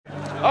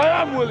I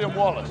am William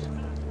Wallace.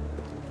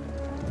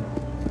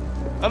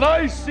 And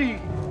I see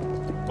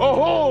a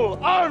whole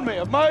army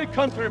of my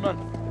countrymen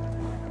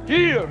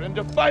here in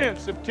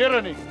defiance of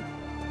tyranny.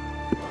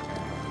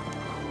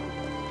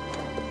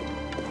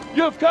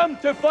 You've come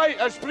to fight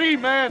as free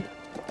men.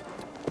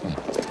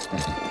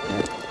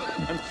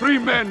 And free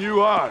men you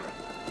are.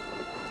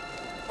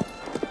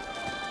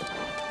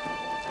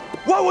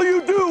 What will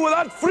you do with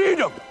that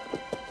freedom?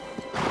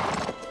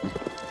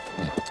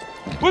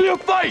 Will you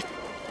fight?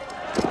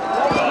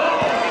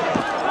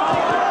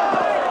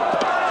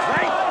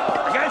 Fight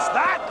against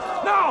that?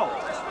 No!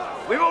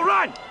 We will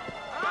run!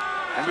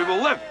 And we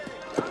will live.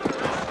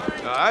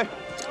 Aye.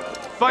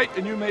 Fight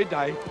and you may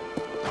die.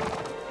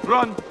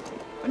 Run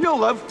and you'll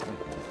live.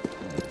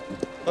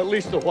 At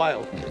least a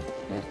while.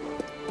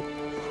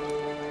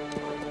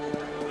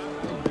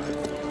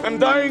 And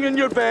dying in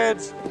your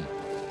beds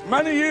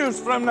many years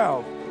from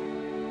now,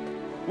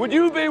 would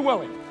you be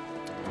willing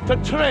to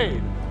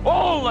trade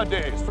all the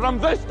days from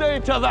this day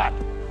to that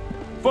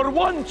for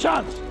one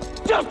chance,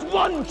 just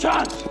one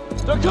chance,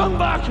 to come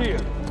back here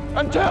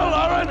and tell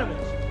our enemies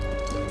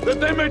that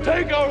they may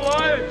take our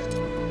lives,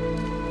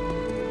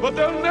 but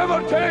they'll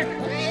never take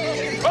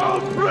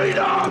our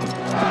freedom!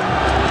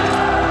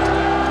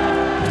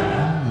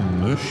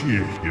 Det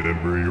kikade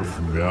blir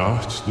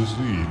förmärkt det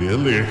sida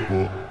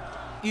lekbo.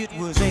 It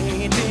was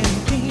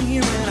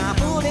 8:15 when I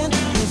pulled into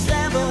the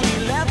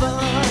 7-Eleven.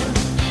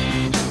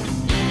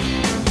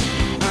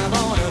 I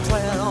bought a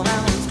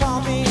 12-ounce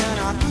coffee and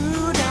I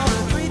threw down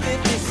a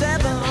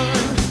 $3.57.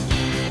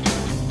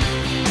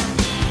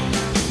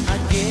 I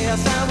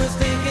guess I was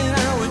thinking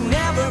I would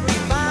never be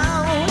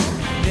found.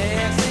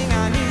 Next thing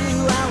I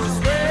knew, I was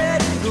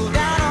ready to go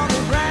down on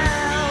the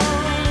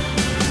ground.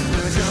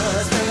 I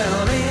just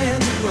fell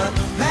into a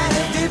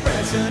manic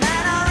depression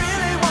and I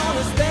really want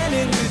to spend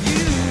it with you.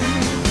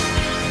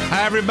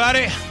 Hi,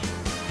 everybody.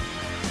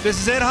 This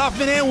is Ed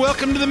Hoffman, and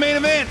welcome to the main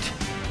event.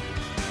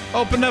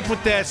 Opened up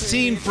with that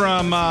scene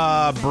from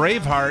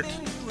Braveheart.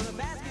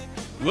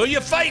 Will you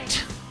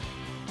fight?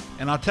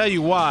 And I'll tell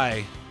you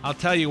why.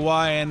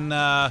 And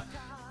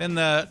then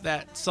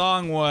that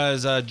song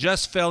was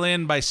Just Fell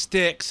In by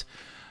Styx.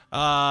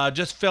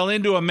 Just fell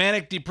into a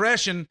manic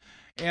depression,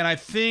 and I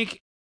think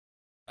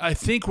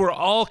we're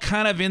all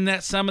kind of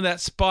in some of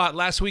that spot.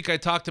 Last week I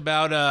talked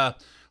about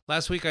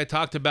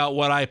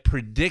what I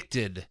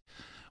predicted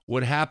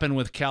would happen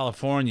with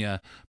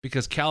California,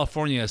 because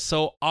California is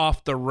so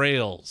off the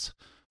rails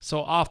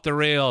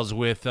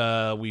with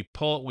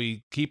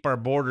we keep our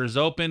borders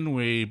open.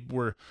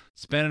 We're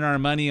spending our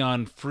money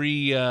on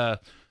free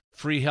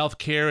health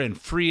care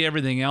and free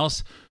everything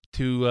else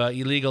to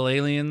illegal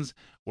aliens.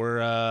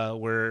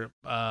 We're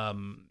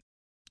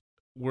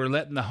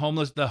letting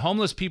the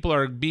homeless people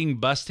are being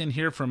bussed in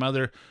here from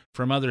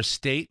other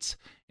states,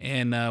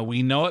 and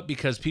we know it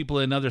because people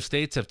in other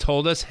states have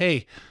told us,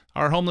 hey,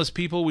 our homeless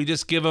people, we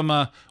just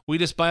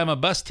buy them a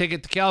bus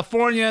ticket to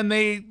California and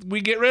we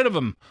get rid of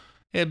them.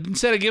 And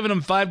instead of giving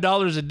them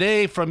 $5 a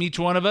day from each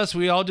one of us,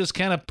 we all just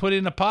kind of put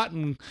in a pot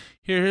and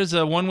here's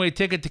a one-way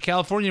ticket to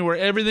California where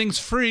everything's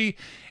free.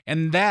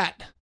 And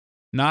that,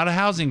 not a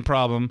housing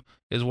problem,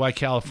 is why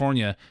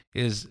California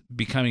is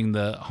becoming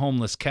the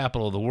homeless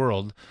capital of the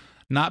world.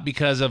 Not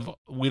because of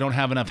we don't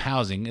have enough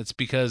housing. It's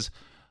because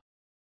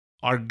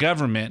our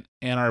government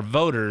and our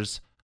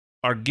voters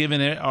are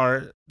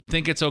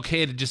think it's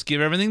okay to just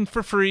give everything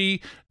for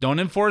free. Don't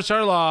enforce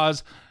our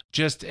laws.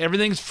 Just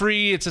everything's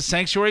free. It's a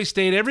sanctuary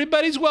state.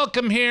 Everybody's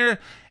welcome here.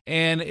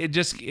 And it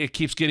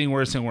keeps getting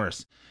worse and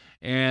worse.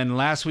 And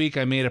last week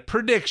I made a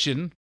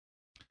prediction.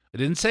 I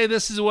didn't say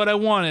this is what I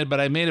wanted,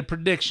 but I made a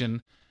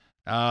prediction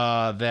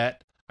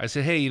that I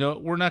said, hey,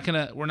 we're not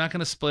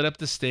gonna split up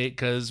the state,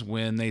 because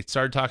when they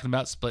started talking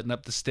about splitting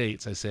up the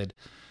states, I said,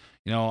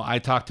 I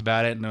talked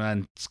about it,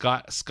 and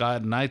Scott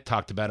and I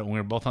talked about it when we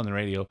were both on the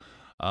radio,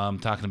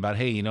 talking about,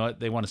 hey, you know what?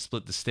 They want to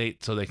split the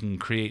state so they can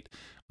create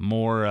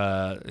more,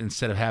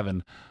 instead of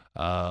having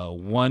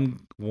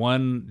one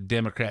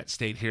Democrat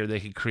state here, they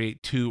could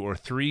create 2 or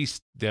 3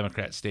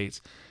 Democrat states,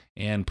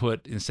 and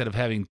instead of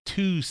having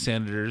 2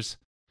 senators,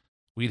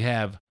 we'd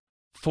have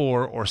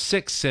 4 or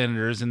 6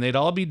 senators, and they'd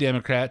all be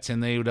Democrats,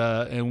 and they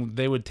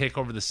would take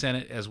over the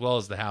Senate as well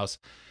as the House,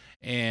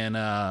 and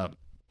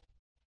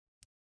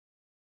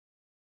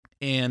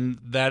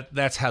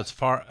that's how as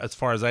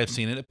far as I've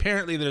seen it.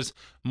 Apparently, there's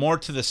more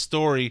to the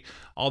story,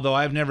 although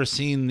I've never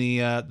seen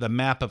the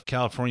map of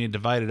California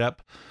divided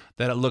up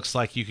that it looks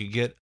like you could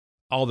get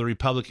all the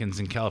Republicans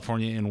in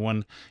California in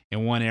one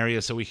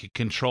area, so we could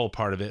control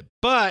part of it.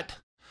 But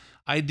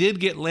I did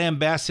get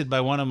lambasted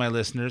by one of my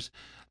listeners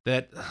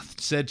that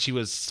said she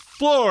was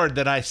floored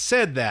that I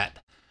said that.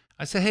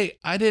 I said, hey,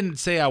 I didn't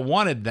say I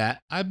wanted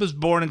that. I was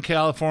born in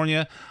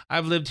California.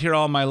 I've lived here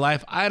all my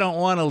life. I don't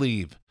want to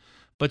leave.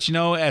 But,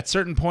 at a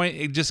certain point,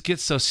 it just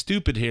gets so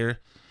stupid here.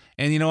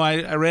 And,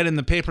 I read in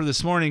the paper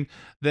this morning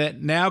that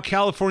now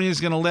California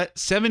is going to let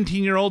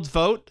 17-year-olds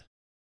vote.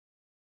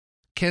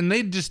 Can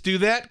they just do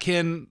that?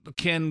 Can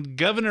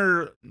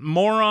Governor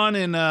Moron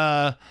in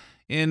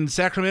in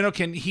Sacramento,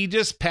 can he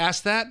just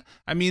pass that?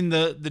 I mean,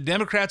 the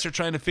Democrats are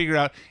trying to figure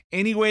out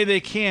any way they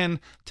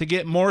can to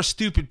get more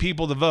stupid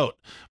people to vote,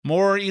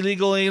 more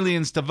illegal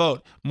aliens to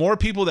vote, more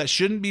people that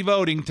shouldn't be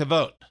voting to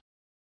vote.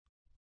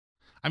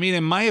 I mean,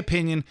 in my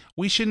opinion,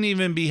 we shouldn't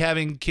even be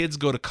having kids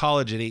go to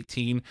college at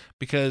 18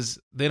 because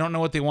they don't know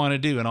what they want to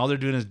do, and all they're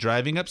doing is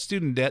driving up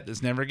student debt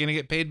that's never going to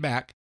get paid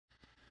back.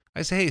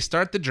 I say, hey,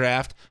 start the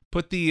draft,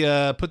 put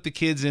the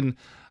kids in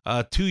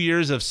 2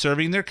 years of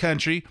serving their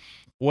country,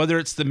 whether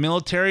it's the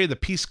military, the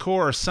Peace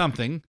Corps, or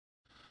something.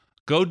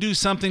 Go do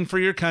something for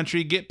your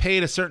country, get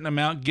paid a certain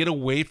amount, get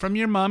away from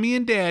your mommy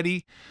and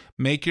daddy,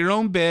 make your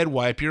own bed,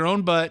 wipe your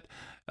own butt.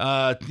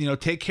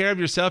 Take care of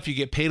yourself. You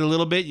get paid a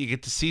little bit. You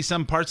get to see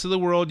some parts of the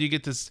world. You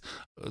get to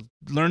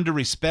learn to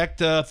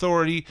respect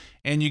authority,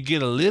 and you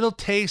get a little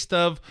taste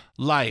of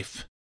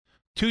life.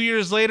 2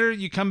 years later,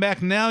 you come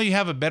back. Now you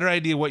have a better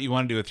idea what you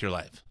want to do with your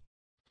life.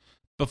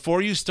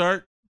 Before you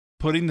start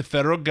putting the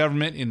federal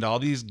government into all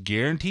these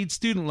guaranteed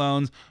student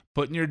loans,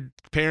 putting your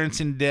parents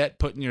in debt,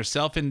 putting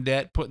yourself in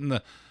debt, putting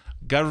the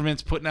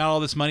government's putting out all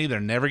this money, they're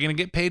never going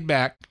to get paid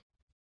back.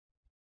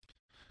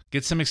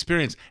 Get some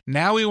experience.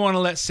 Now we want to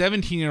let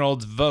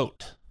 17-year-olds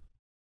vote.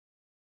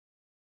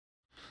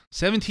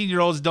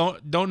 17-year-olds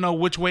don't know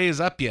which way is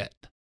up yet.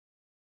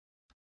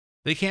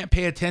 They can't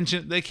pay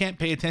attention. They can't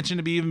pay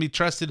attention to even be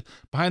trusted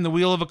behind the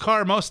wheel of a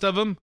car, most of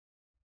them.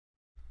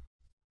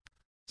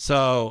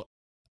 So,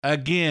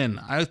 again,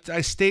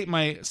 I state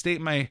my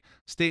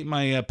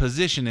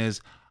position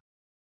is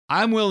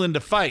I'm willing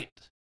to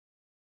fight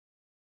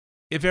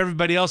if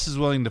everybody else is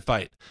willing to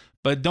fight.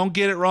 But don't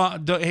get it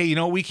wrong.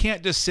 We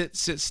can't just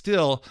sit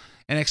still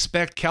and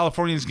expect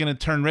California is going to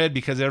turn red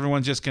because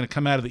everyone's just going to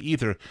come out of the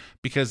ether,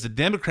 because the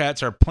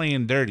Democrats are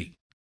playing dirty.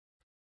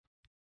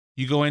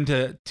 You go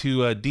into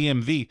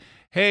DMV.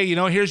 Hey,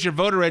 here's your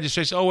voter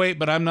registration. Oh, wait,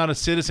 but I'm not a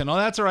citizen. Oh,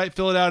 that's all right.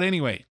 Fill it out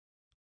anyway.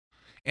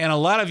 And a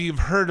lot of you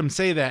have heard them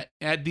say that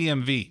at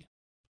DMV.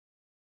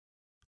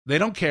 They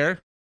don't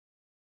care.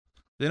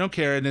 They don't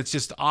care, and it's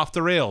just off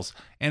the rails.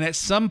 And at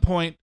some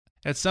point,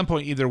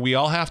 either we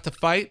all have to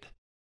fight,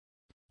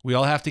 we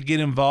all have to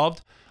get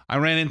involved. I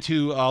ran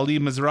into Ali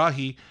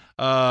Mizrahi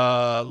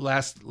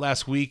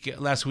last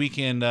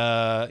weekend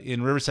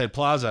in Riverside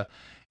Plaza,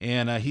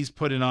 and he's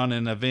putting on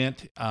an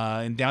event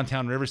in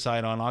downtown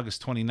Riverside on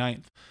August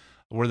 29th,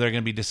 where they're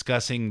going to be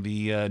discussing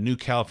the new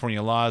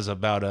California laws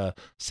about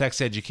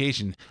sex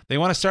education. They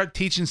want to start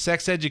teaching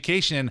sex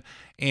education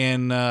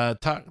and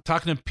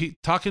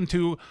talking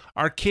to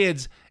our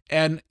kids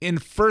and in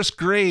first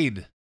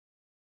grade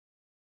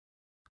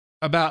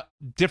about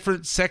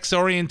different sex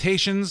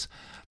orientations.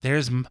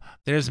 There's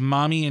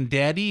mommy and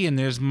daddy, and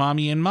there's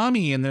mommy and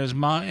mommy, and there's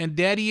mom and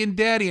daddy and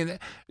daddy. And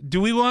do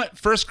we want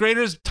first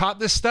graders taught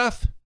this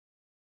stuff?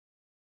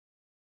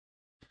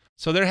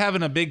 So they're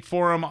having a big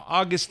forum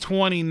August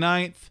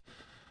 29th.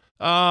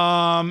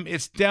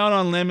 It's down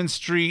on Lemon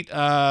Street.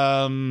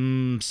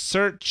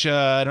 Search,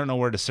 I don't know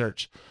where to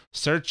search.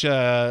 Search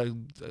Ali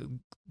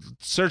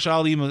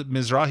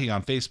Mizrahi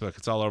on Facebook.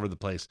 It's all over the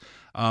place.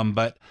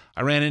 But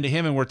I ran into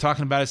him and we're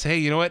talking about it. I said, hey,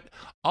 you know what?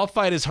 I'll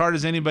fight as hard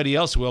as anybody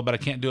else will, but I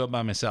can't do it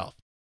by myself.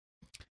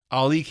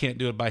 Ali can't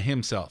do it by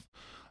himself.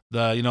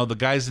 The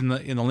guys in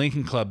the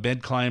Lincoln Club,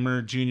 Ben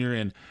Clymer Jr.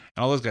 and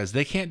all those guys,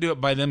 they can't do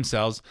it by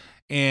themselves.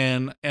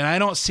 And I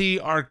don't see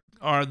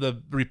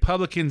the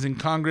Republicans in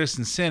Congress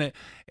and Senate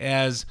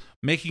as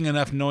making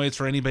enough noise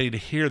for anybody to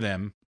hear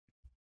them.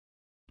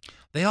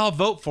 They all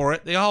vote for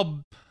it.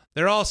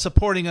 They're all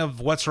supporting of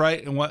what's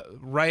right and what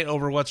right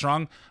over what's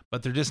wrong,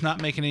 but they're just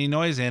not making any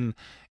noise. And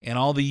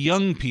all the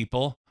young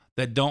people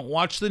that don't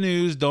watch the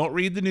news, don't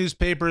read the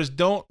newspapers,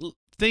 don't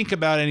think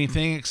about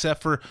anything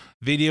except for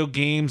video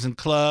games and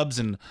clubs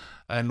and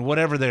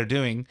whatever they're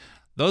doing,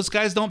 those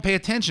guys don't pay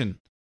attention.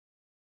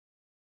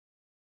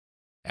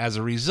 As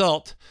a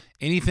result,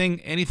 anything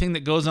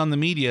that goes on the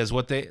media is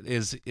what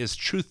is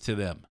truth to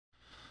them.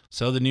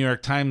 So the New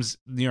York Times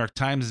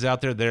is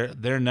out there.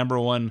 Their number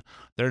one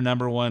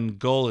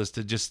goal is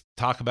to just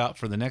talk about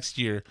for the next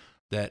year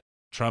that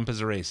Trump is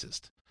a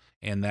racist,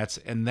 and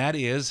that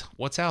is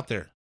what's out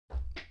there.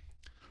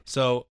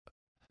 So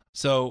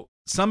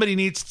somebody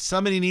needs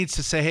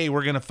to say, hey,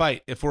 we're gonna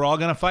fight. If we're all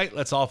gonna fight,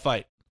 let's all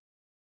fight.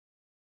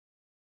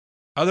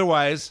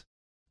 Otherwise,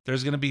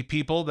 there's gonna be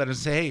people that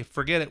say, hey,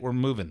 forget it, we're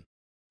moving.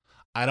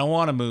 I don't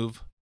want to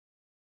move,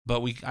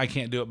 but I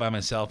can't do it by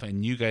myself.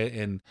 And you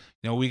guys,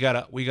 we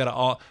gotta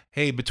all.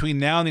 Hey, between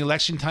now and the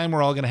election time,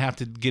 we're all gonna have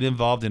to get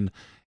involved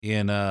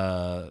in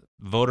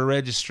voter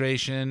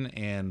registration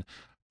and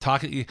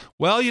talking.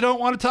 Well, you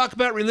don't want to talk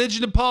about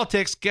religion and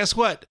politics. Guess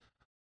what?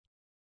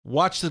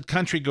 Watch the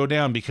country go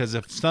down, because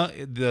if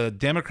the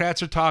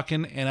Democrats are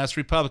talking and us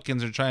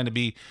Republicans are trying to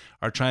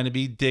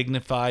be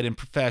dignified and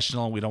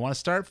professional, we don't want to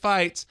start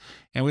fights,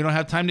 and we don't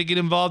have time to get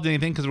involved in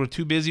anything because we're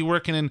too busy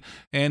working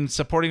and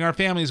supporting our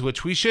families,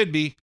 which we should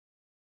be.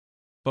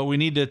 But we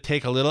need to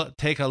make a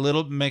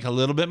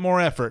little bit more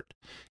effort.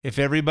 If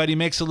everybody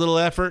makes a little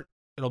effort,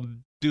 it'll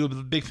do a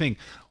big thing.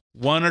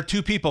 One or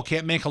two people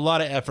can't make a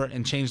lot of effort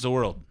and change the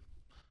world.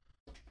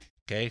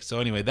 Okay, so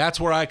anyway, that's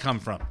where I come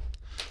from.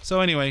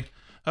 So anyway,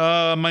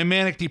 my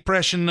manic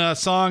depression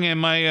song and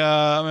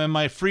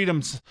my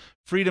freedom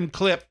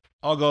clip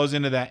all goes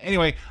into that.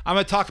 Anyway, I'm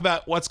going to talk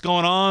about what's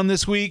going on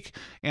this week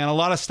and a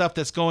lot of stuff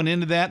that's going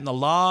into that and the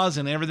laws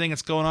and everything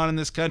that's going on in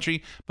this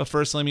country. But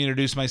first, let me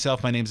introduce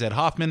myself. My name's Ed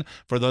Hoffman.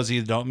 For those of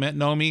you that don't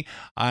know me,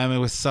 I'm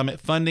with Summit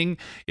Funding.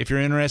 If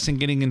you're interested in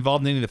getting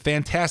involved in any of the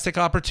fantastic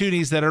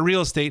opportunities that are real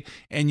estate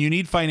and you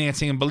need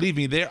financing, and believe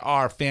me, there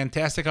are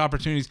fantastic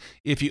opportunities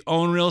if you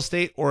own real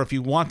estate or if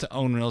you want to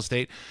own real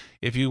estate.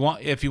 If you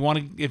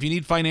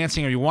need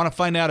financing or you want to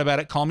find out about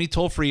it, call me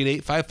toll free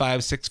at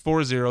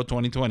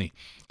 855-640-2020.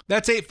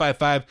 That's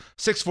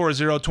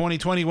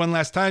 855-640-2020. One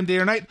last time, day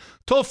or night,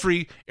 toll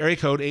free, area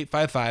code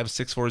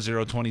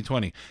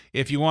 855-640-2020.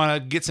 If you want to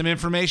get some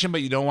information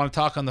but you don't want to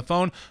talk on the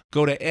phone,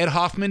 go to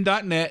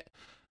edhoffman.net,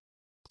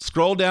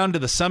 scroll down to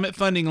the Summit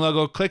Funding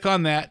logo, click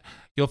on that.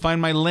 You'll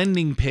find my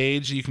lending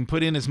page. You can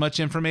put in as much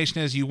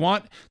information as you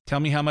want.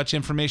 Tell me how much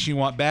information you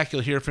want back.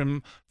 You'll hear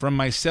from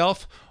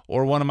myself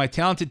or one of my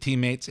talented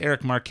teammates,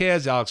 Eric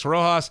Marquez, Alex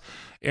Rojas,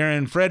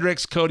 Aaron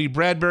Fredericks, Cody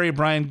Bradbury,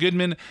 Brian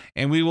Goodman,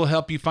 and we will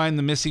help you find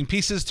the missing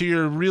pieces to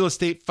your real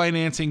estate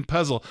financing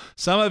puzzle.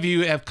 Some of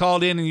you have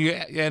called in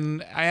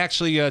and I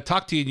actually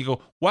talked to you and you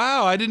go,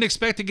 wow, I didn't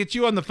expect to get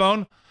you on the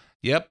phone.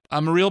 Yep,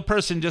 I'm a real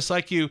person just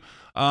like you,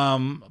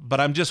 but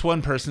I'm just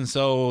one person,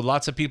 so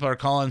lots of people are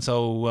calling,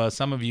 so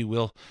some of you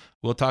will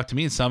talk to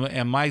me,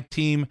 and my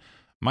team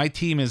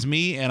is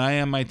me, and I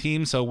am my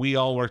team, so we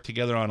all work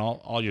together on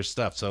all your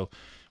stuff. So,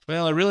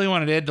 well, I really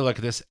wanted Ed to look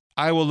at this.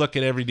 I will look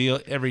at every deal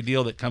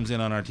that comes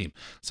in on our team.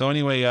 So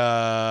anyway,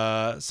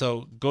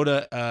 so go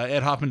to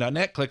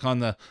edhoffman.net, click on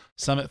the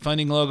Summit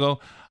Funding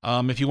logo.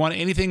 If you want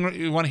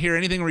to hear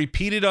anything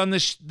repeated on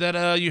this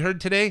that you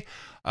heard today,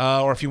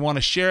 or if you want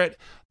to share it,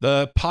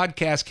 the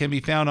podcast can be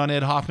found on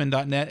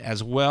edhoffman.net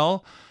as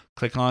well.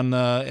 Click on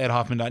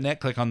edhoffman.net,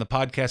 click on the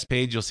podcast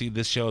page. You'll see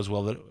this show as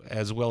well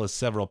as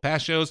several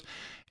past shows.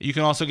 You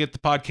can also get the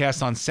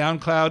podcast on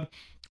SoundCloud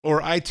or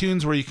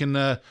iTunes, where you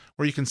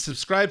can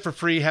subscribe for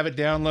free, have it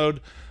download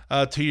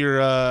to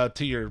your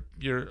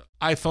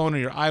iPhone or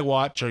your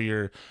iWatch or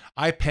your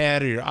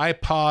iPad or your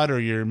iPod or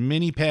your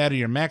mini pad or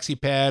your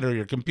maxi pad or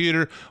your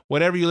computer,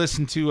 whatever you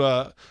listen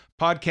to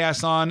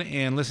podcasts on,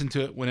 and listen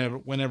to it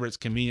whenever it's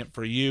convenient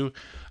for you.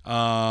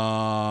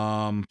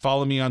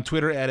 Follow me on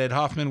Twitter at Ed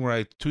Hoffman, where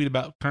I tweet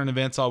about current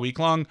events all week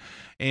long,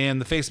 and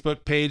the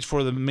Facebook page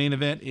for the main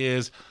event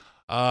is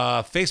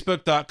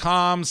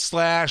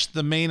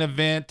facebook.com/the main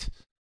event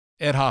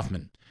Ed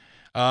Hoffman.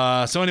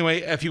 So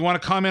anyway, if you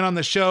want to comment on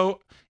the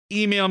show,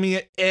 email me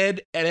at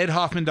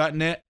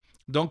ed@edhoffman.net.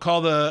 Don't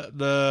call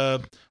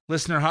the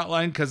listener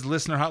hotline, because the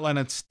listener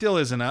hotline still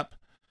isn't up.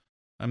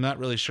 I'm not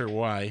really sure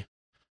why,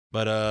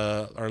 but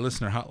our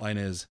listener hotline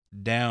is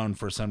down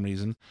for some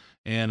reason,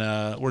 and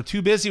we're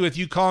too busy with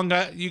you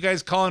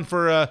guys calling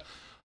for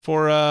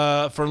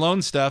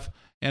loan stuff,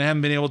 and I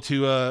haven't been able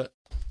to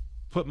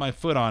put my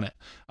foot on it.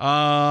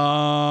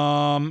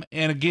 And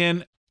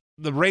again,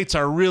 the rates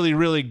are really,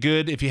 really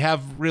good. If you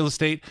have real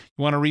estate,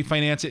 you want to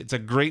refinance it, it's a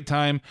great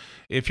time.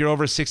 If you're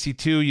over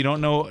 62, you don't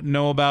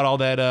know about all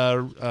that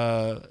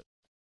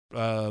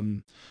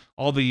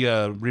all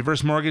the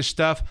reverse mortgage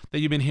stuff that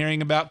you've been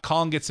hearing about,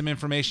 call and get some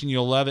information.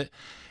 You'll love it.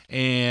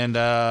 And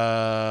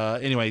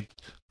anyway,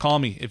 call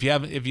me if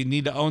you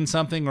need to own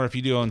something, or if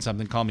you do own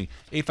something, call me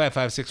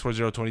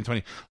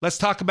 855-640-2020. Let's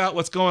talk about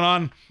what's going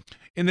on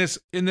in this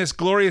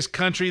glorious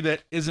country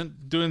that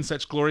isn't doing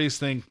such glorious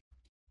thing.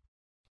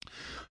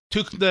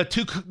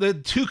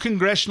 The two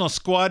congressional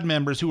squad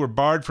members who were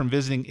barred from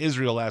visiting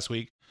Israel last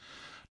week,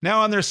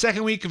 now on their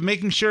second week of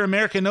making sure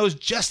America knows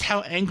just how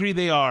angry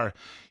they are.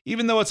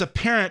 Even though it's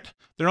apparent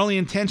their only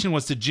intention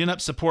was to gin up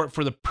support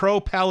for the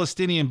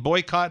pro-Palestinian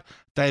boycott,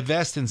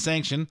 divest, and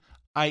sanction,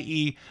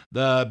 i.e.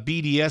 the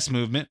BDS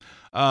movement,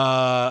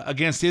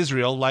 against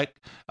Israel, like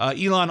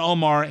Ilhan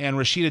Omar and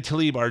Rashida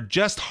Tlaib are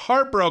just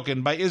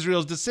heartbroken by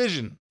Israel's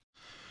decision.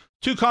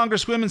 Two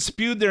congresswomen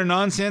spewed their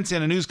nonsense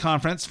in a news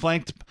conference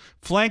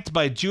flanked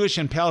by Jewish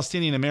and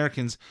Palestinian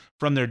Americans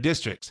from their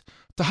districts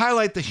to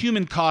highlight the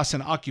human costs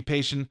and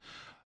occupation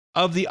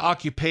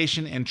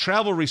and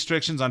travel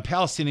restrictions on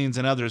Palestinians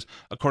and others,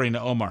 according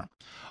to Omar.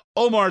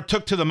 Omar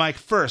took to the mic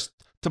first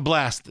to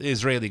blast the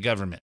Israeli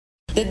government.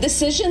 The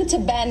decision to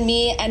ban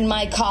me and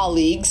my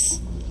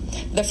colleagues,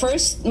 the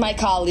first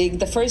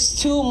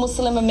two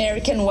Muslim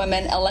American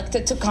women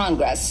elected to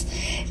Congress,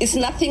 is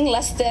nothing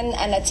less than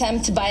an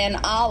attempt by an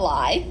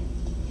ally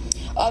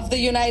of the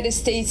United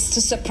States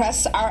to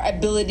suppress our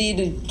ability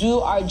to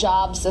do our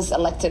jobs as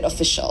elected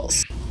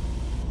officials.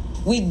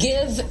 We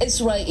give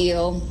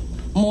Israel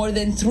more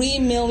than $3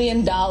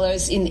 million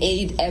in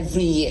aid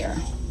every year.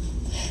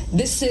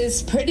 This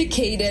is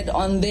predicated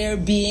on their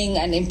being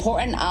an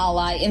important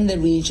ally in the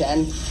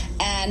region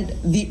and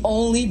the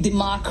only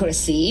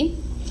democracy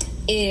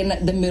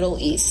in the Middle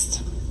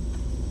East.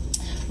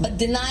 But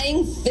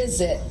denying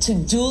visit to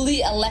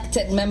duly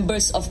elected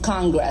members of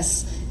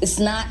Congress is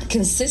not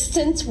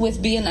consistent with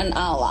being an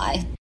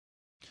ally.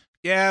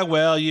 Yeah,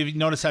 well, you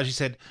notice how she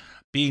said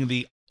being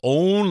the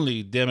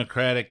only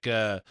democratic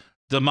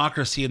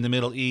democracy in the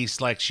Middle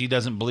East, like she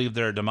doesn't believe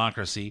they're a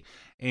democracy.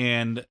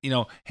 And, you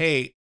know,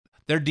 hey,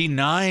 they're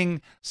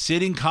denying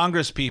sitting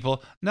Congress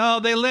people. No,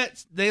 they let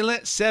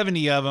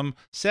 70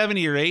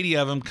 or 80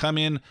 of them come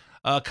in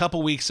a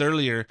couple weeks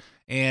earlier,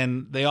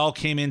 and they all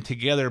came in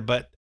together.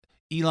 But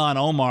Ilhan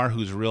Omar,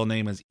 whose real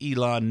name is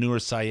Ilhan Noor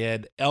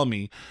Sayed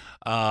Elmi,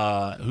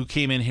 who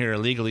came in here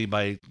illegally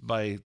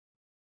by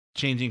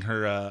changing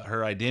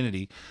her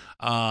identity,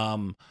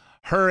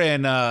 her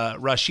and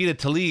Rashida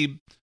Tlaib,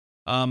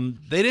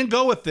 they didn't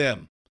go with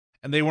them.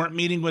 And they weren't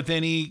meeting with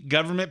any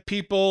government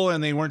people,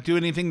 and they weren't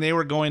doing anything. They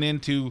were going in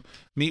to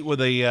meet with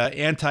a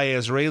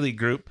anti-Israeli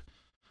group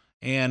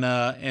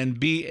and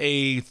be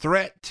a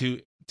threat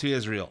to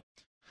Israel.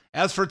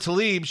 As for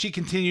Tlaib, she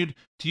continued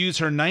to use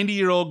her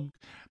 90-year-old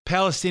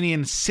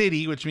Palestinian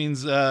city, which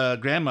means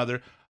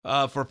grandmother,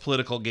 for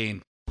political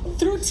gain.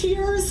 Through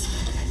tears,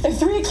 at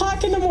 3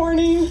 o'clock in the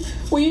morning,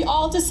 we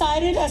all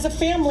decided as a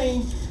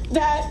family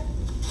that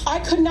I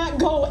could not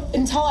go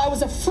until I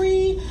was a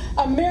free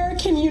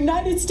American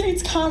United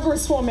States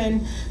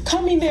Congresswoman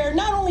coming there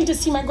not only to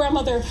see my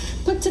grandmother,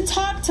 but to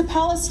talk to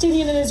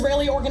Palestinian and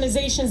Israeli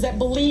organizations that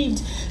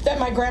believed that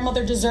my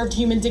grandmother deserved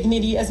human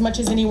dignity as much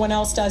as anyone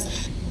else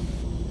does.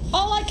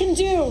 All I can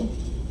do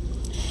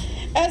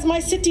as my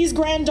city's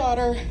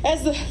granddaughter,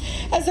 as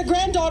the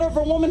granddaughter of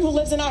a woman who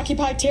lives in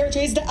occupied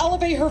territory, is to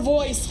elevate her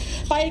voice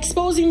by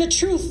exposing the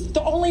truth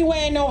the only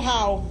way I know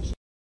how.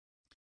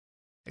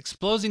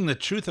 Exposing the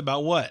truth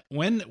about what?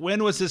 When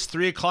was this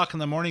 3 o'clock in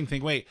the morning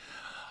thing? Wait,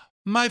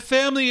 my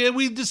family,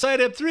 we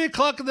decided at 3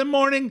 o'clock in the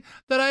morning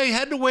that I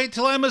had to wait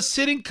till I'm a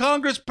sitting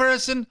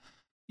congressperson.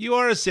 You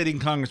are a sitting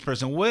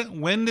congressperson.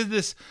 When did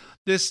this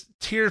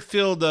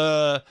tear-filled,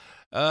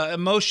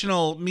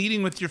 emotional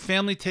meeting with your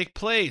family take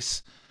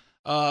place?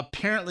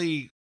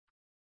 Apparently,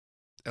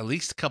 at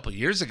least a couple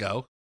years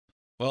ago.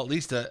 Well, at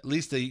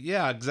least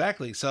yeah,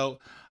 exactly. So,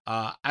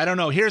 I don't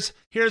know. Here's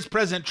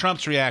President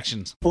Trump's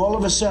reactions. All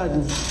of a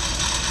sudden,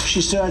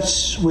 she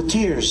starts with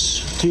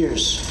tears.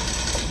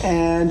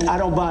 And I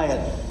don't buy it.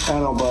 I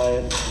don't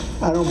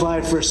buy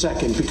it for a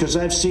second, because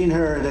I've seen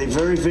her in a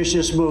very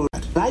vicious mood.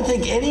 I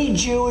think any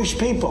Jewish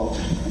people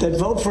that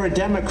vote for a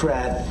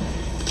Democrat,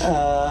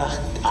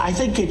 I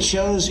think it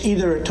shows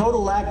either a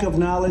total lack of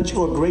knowledge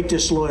or great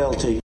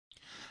disloyalty.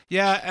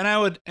 Yeah, and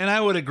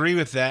I would agree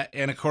with that.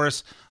 And of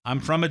course, I'm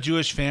from a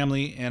Jewish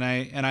family, and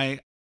I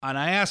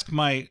asked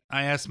my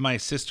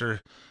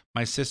sister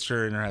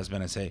and her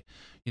husband, I say,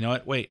 you know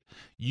what? Wait,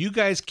 you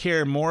guys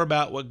care more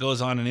about what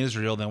goes on in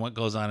Israel than what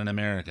goes on in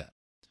America.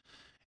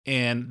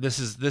 And this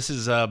is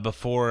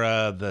before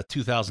the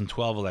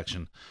 2012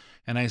 election.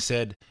 And I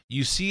said,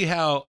 you see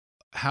how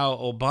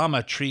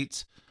Obama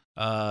treats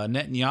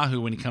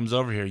Netanyahu when he comes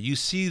over here. You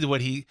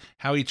see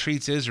how he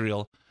treats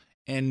Israel,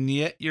 and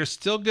yet you're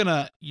still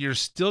gonna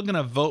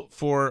vote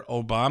for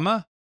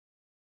Obama?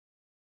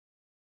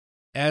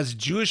 As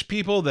Jewish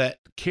people that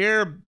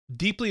care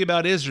deeply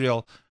about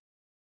Israel,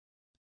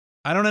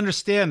 I don't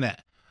understand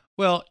that.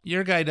 Well,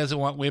 your guy doesn't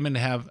want women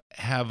to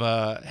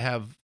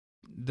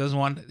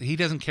he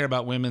doesn't care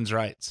about women's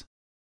rights.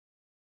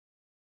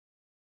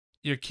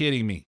 You're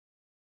kidding me.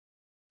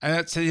 And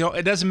that's,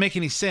 it doesn't make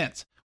any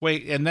sense.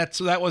 Wait, and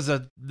that was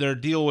their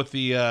deal with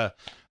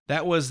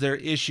that was their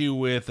issue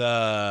with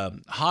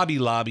Hobby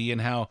Lobby,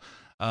 and how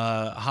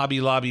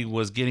Hobby Lobby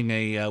was getting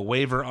a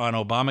waiver on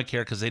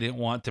Obamacare because they didn't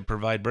want to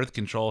provide birth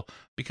control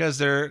because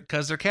they're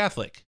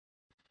Catholic,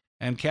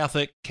 and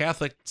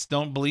Catholics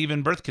don't believe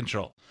in birth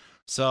control.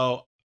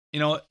 So,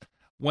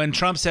 when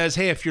Trump says,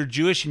 "Hey, if you're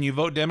Jewish and you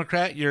vote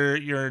Democrat,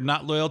 you're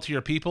not loyal to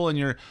your people, and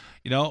you're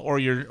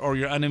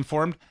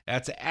uninformed,"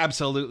 that's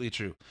absolutely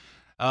true.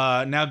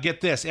 Now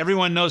get this.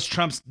 Everyone knows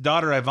Trump's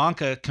daughter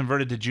Ivanka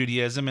converted to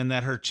Judaism, and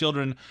that her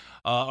children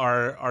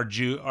are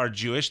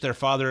Jewish. Their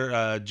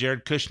father,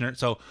 Jared Kushner.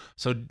 So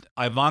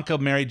Ivanka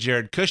married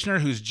Jared Kushner,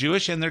 who's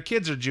Jewish, and their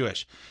kids are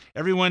Jewish.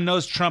 Everyone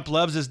knows Trump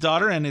loves his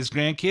daughter and his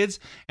grandkids,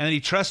 and that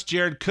he trusts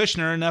Jared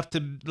Kushner enough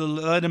to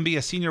let him be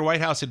a senior White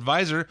House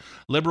advisor.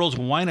 Liberals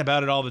whine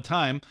about it all the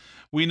time.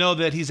 We know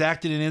that he's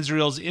acted in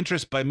Israel's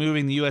interest by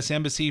moving the U.S.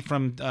 embassy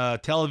from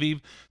Tel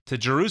Aviv to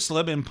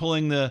Jerusalem and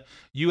pulling the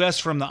U.S.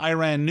 from the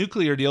Iran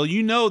nuclear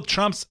deal.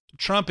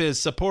 Trump is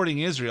supporting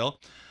Israel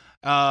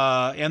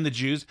and the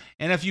Jews.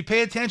 And if you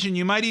pay attention,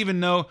 you might even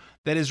know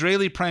that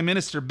Israeli Prime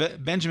Minister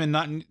Benjamin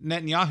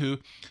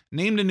Netanyahu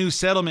named a new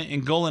settlement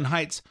in Golan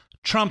Heights,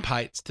 Trump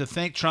Heights, to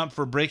thank Trump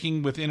for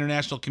breaking with the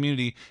international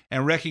community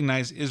and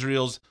recognize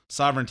Israel's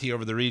sovereignty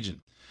over the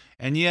region.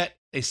 And yet,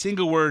 a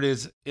single word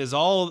is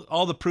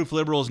all the proof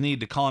liberals need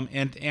to call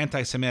him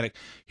anti-Semitic.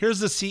 Here's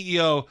the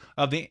CEO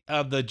of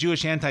the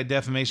Jewish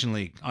Anti-Defamation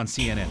League on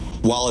CNN.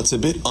 While it's a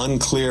bit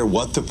unclear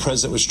what the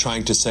president was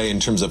trying to say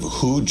in terms of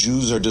who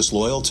Jews are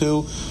disloyal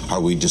to,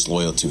 are we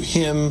disloyal to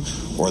him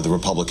or the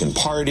Republican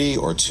Party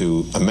or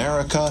to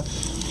America?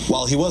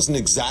 While he wasn't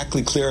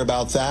exactly clear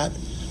about that,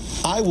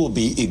 I will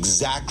be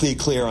exactly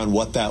clear on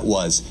what that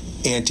was.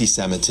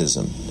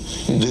 anti-Semitism.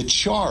 The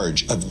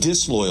charge of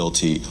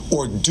disloyalty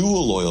or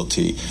dual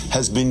loyalty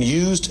has been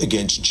used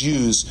against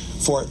Jews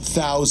for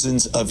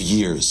thousands of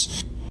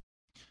years.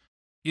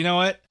 You know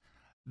what?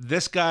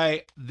 This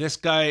guy,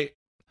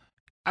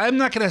 I'm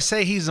not going to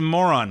say he's a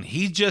moron.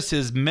 He just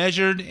is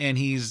measured, and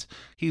he's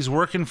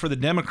working for the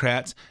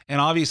Democrats. And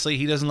obviously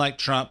he doesn't like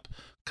Trump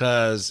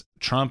because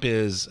Trump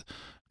is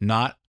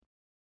not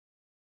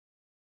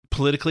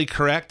politically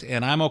correct,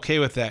 and I'm okay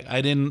with that. I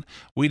didn't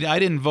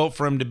vote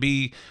for him to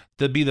be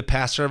the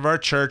pastor of our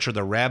church or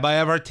the rabbi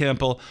of our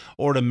temple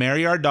or to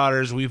marry our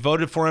daughters. We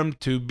voted for him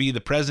to be the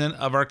president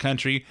of our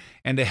country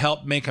and to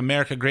help make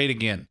America great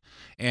again.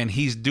 And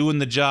he's doing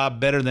the job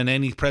better than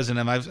any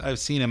president I've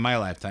seen in my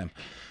lifetime.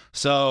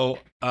 So,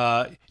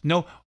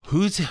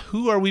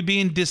 who are we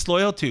being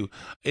disloyal to?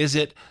 Is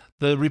it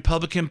the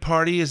Republican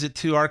Party? Is it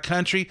to our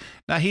country?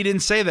 Now, he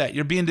didn't say that.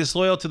 You're being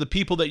disloyal to the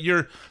people that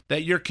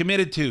you're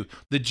committed to,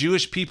 the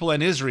Jewish people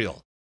and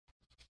Israel.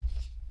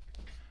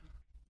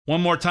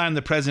 One more time,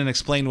 the president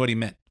explained what he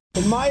meant.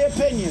 In my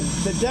opinion,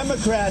 the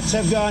Democrats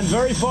have gone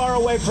very far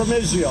away from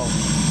Israel.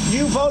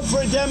 You vote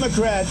for a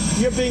Democrat,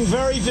 you're being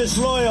very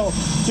disloyal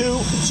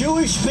to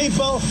Jewish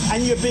people,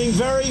 and you're being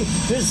very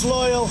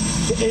disloyal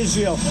to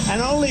Israel.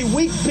 And only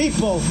weak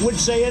people would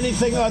say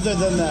anything other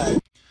than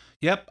that.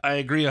 Yep, I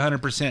agree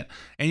 100%.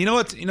 And you know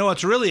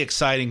what's really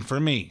exciting for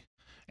me?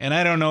 And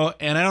I don't know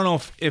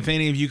if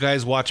any of you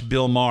guys watch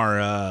Bill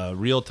Maher,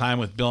 Real Time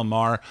with Bill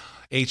Maher,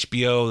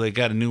 HBO. They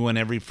got a new one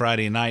every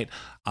Friday night.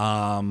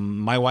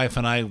 My wife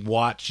and I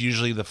watch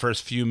usually the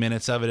first few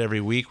minutes of it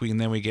every week, and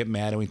then we get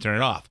mad and we turn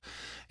it off.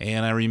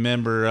 And I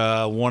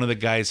remember one of the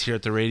guys here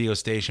at the radio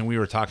station, we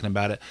were talking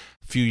about it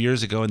a few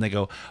years ago, and they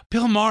go,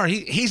 Bill Maher,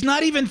 he's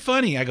not even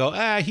funny. I go,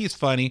 he's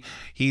funny.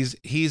 He's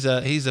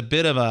a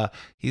bit of a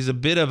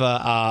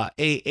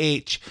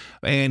AH,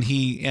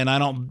 and I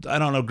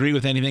don't agree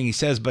with anything he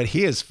says, but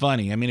he is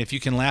funny. I mean, if you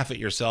can laugh at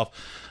yourself,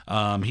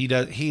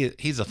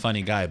 he's a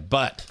funny guy.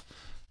 But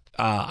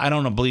I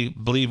don't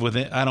believe with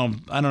it. I don't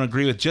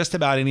agree with just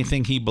about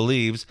anything he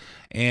believes,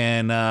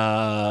 and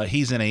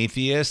he's an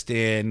atheist,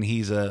 and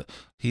he's a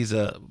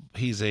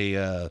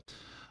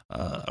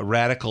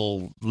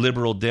radical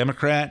liberal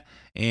Democrat,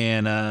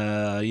 and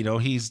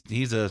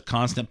he's a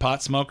constant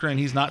pot smoker, and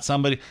he's not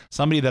somebody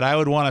that I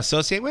would want to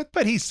associate with.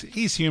 But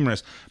he's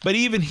humorous. But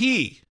even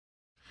he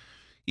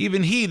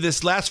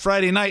this last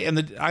Friday night,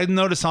 and I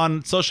noticed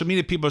on social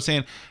media people are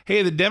saying,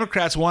 hey, the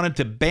Democrats wanted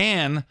to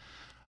ban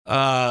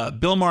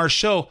Bill Maher's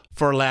show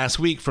for last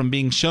week from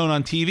being shown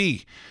on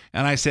TV.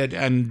 And I said,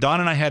 and Don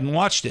and I hadn't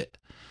watched it.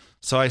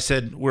 So I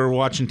said, we're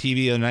watching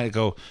TV, and I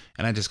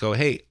just go,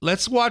 hey,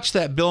 let's watch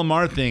that Bill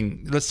Maher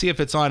thing. Let's see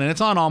if it's on. And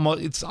it's on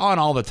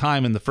all the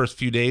time in the first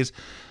few days,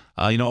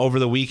 over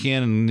the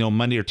weekend, and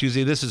Monday or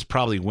Tuesday. This is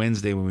probably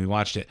Wednesday when we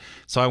watched it.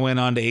 So I went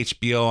on to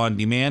HBO on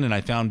demand, and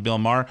I found Bill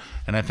Maher,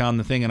 and I found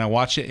the thing, and I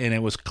watched it, and it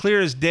was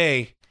clear as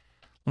day.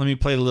 Let me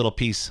play the little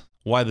piece.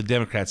 Why the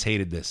Democrats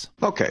hated this.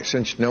 Okay,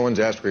 since no one's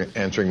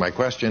answering my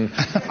question,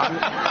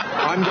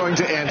 I'm going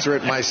to answer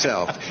it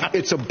myself.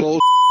 It's a bull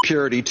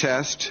purity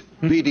test.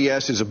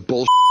 BDS is a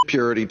bull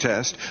purity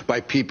test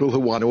by people who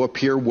want to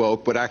appear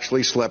woke but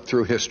actually slept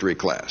through history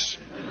class.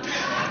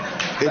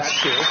 That's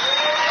true.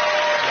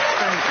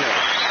 Thank you.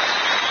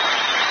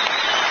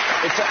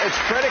 It's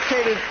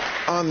predicated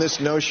on this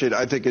notion.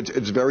 I think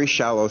it's very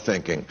shallow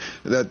thinking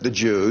that the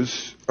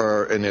Jews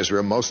are in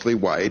Israel mostly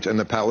white and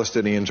the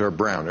Palestinians are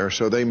browner,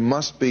 so they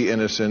must be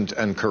innocent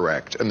and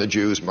correct, and the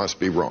Jews must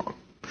be wrong.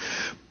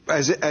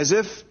 As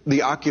if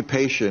the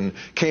occupation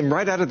came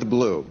right out of the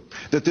blue,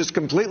 that this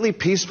completely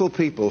peaceful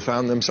people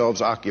found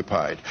themselves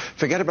occupied.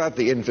 Forget about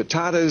the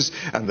intifada's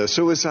and the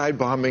suicide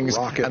bombings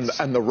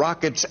and the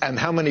rockets and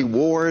how many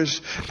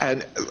wars.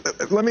 And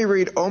let me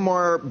read.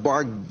 Omar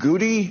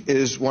Barghouti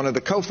is one of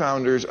the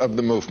co-founders of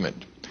the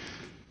movement.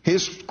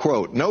 His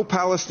quote, no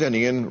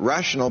Palestinian,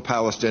 rational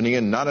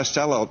Palestinian, not a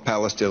sellout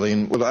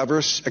Palestinian, will ever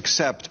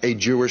accept a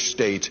Jewish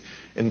state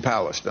in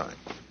Palestine.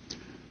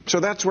 So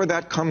that's where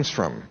that comes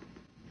from.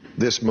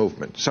 This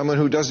movement, someone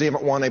who doesn't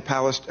even want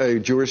a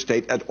Jewish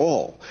state at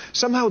all.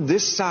 Somehow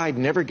this side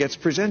never gets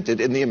presented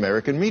in the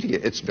American media.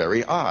 It's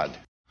very odd.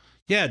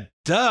 Yeah,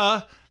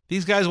 duh.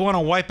 These guys want to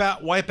wipe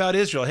out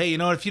Israel. Hey,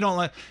 if you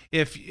don't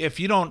if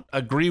you don't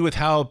agree with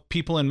how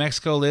people in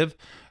Mexico live,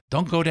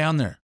 don't go down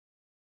there.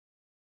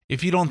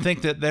 If you don't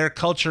think that their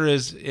culture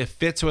it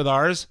fits with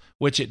ours,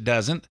 which it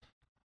doesn't,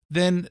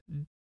 then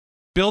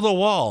build a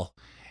wall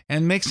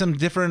and make some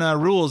different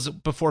rules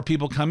before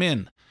people come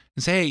in.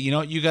 And say, hey,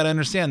 you got to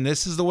understand,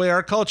 this is the way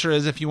our culture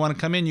is. If you want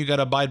to come in, you got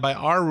to abide by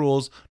our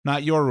rules,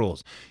 not your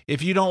rules.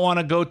 If you don't want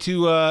to go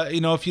to,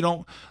 if you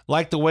don't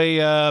like the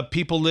way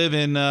people live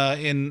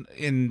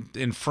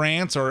in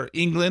France or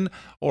England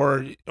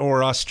or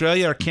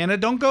Australia or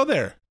Canada, don't go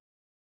there.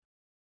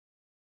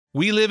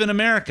 We live in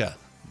America.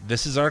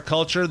 This is our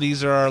culture.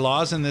 These are our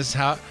laws, and this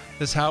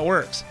is how it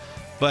works.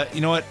 But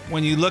you know what?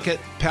 When you look at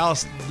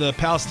the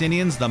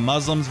Palestinians, the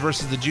Muslims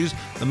versus the Jews,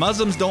 the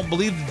Muslims don't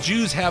believe the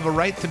Jews have a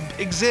right to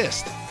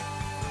exist.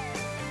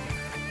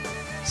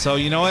 So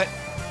you know what?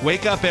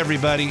 Wake up,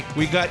 everybody.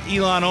 We got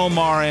Ilhan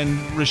Omar and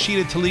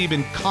Rashida Tlaib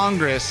in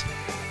Congress.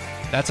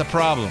 That's a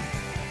problem.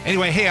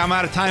 Anyway, hey, I'm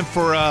out of time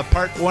for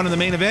part one of the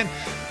main event.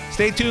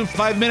 Stay tuned.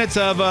 5 minutes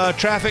of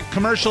traffic,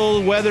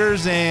 commercial,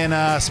 weathers,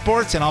 and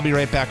sports, and I'll be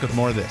right back with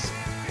more of this.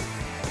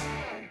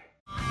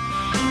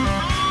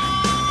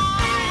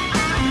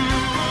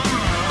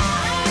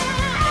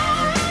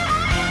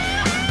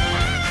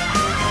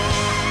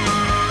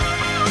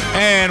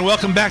 And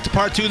welcome back to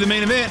part two of the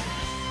main event.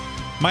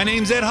 My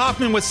name's Ed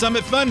Hoffman with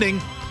Summit Funding.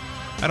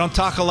 I don't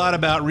talk a lot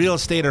about real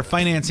estate or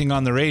financing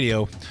on the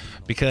radio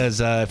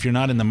because if you're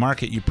not in the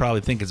market, you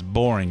probably think it's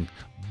boring.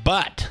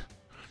 But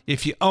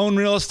if you own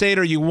real estate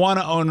or you want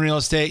to own real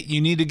estate,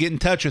 you need to get in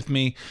touch with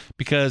me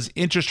because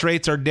interest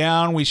rates are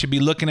down. We should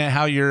be looking at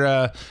how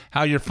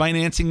your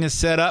financing is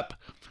set up.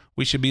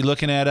 We should be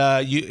looking at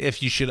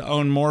if you should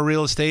own more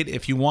real estate.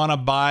 If you want to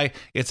buy,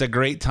 it's a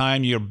great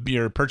time.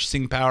 Your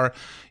purchasing power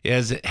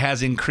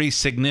has increased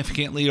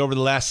significantly over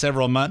the last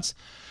several months.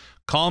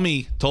 Call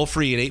me toll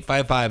free at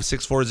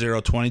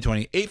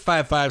 855-640-2020,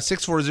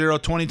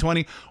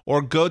 855-640-2020,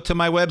 or go to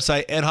my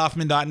website,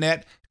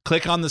 edhoffman.net.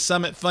 Click on the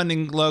Summit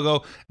Funding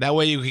logo. That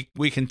way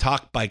we can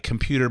talk by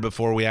computer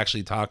before we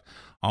actually talk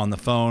on the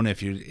phone.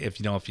 If you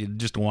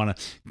just want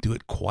to do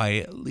it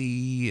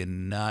quietly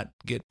and not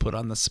get put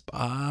on the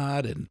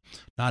spot and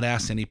not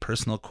ask any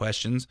personal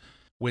questions,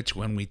 which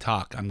when we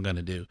talk I'm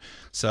gonna do.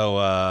 So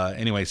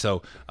anyway,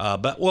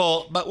 but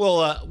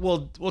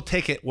we'll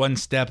take it one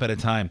step at a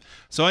time.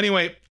 So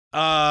anyway,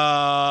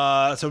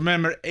 so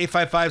remember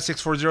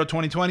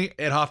 855-640-2020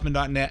 at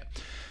hoffman.net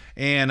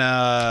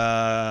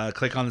and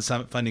click on the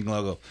Summit Funding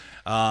logo.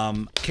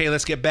 Okay,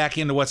 let's get back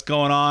into what's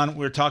going on.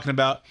 We're talking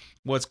about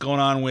what's going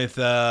on with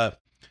Rashida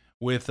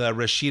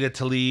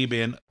Tlaib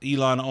and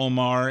Ilhan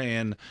Omar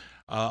and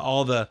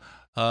all the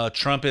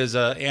Trump is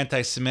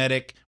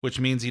anti-Semitic, which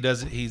means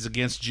he's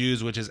against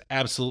Jews, which is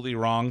absolutely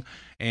wrong.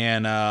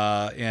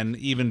 And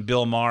even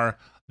Bill Maher,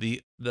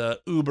 the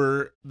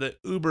uber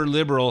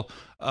liberal,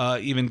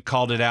 even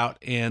called it out,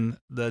 and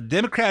the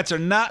Democrats are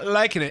not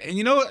liking it. And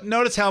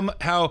notice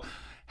how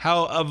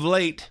of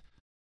late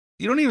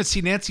you don't even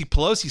see Nancy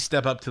Pelosi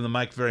step up to the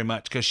mic very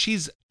much because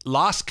she's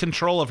lost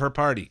control of her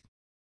party.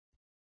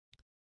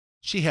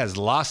 She has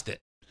lost it.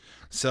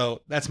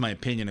 So that's my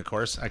opinion, of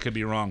course. I could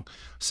be wrong.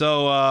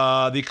 So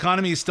the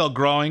economy is still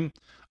growing.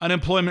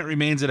 Unemployment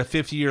remains at a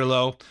 50-year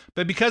low.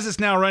 But because it's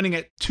now running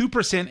at 2%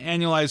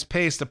 annualized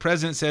pace, the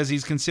president says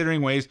he's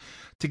considering ways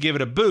to give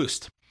it a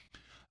boost.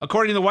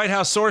 According to the White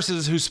House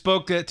sources who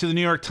spoke to the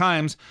New York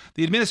Times,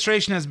 the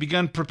administration has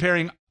begun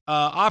preparing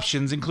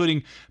options,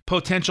 including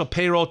potential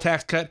payroll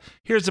tax cut.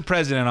 Here's the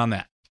president on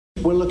that.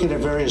 We're looking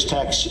at various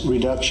tax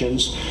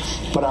reductions,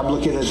 but I'm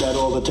looking at that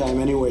all the time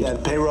anyway.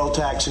 That payroll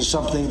tax is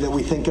something that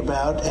we think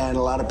about, and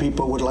a lot of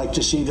people would like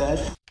to see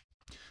that.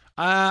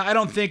 I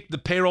don't think the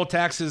payroll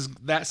tax is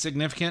that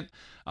significant,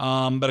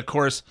 but of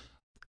course,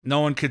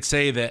 no one could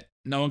say that.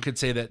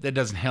 That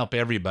doesn't help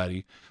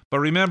everybody. But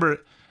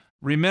remember,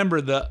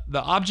 the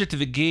object of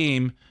the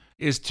game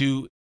is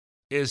to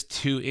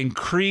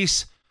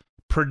increase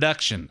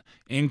production,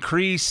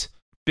 increase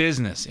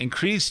business,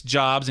 increase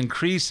jobs,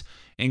 increase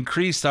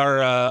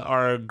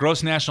our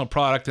gross national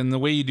product. And the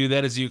way you do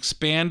that is you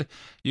expand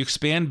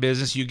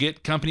business. You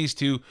get companies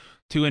to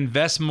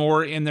invest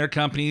more in their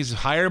companies,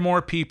 hire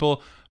more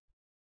people,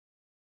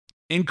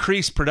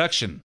 increase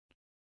production.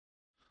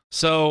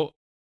 So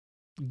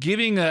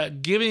giving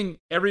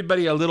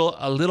everybody a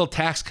little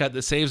tax cut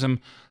that saves them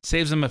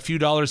a few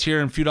dollars here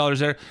and a few dollars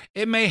there,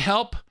 it may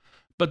help.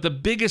 But the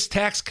biggest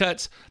tax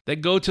cuts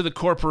that go to the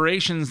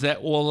corporations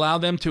that will allow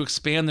them to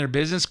expand their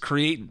business,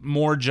 create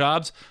more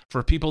jobs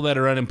for people that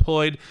are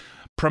unemployed,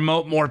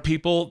 promote more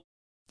people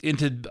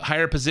into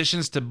higher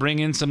positions to bring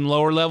in some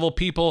lower level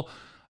people.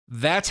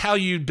 That's how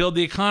you build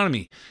the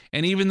economy.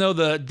 And even though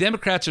the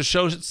Democrats are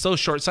so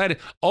short-sighted,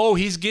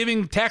 he's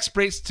giving tax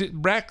breaks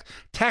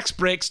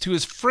to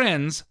his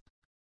friends.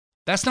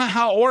 That's not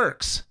how it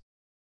works.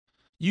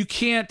 You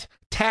can't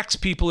tax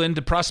people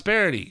into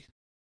prosperity.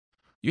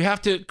 You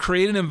have to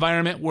create an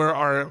environment where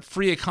our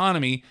free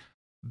economy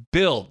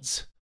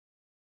builds.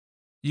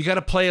 You got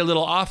to play a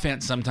little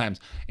offense sometimes.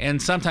 And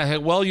sometimes,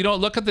 you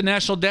don't look at the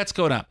national debt's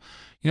going up.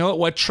 You know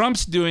what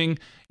Trump's doing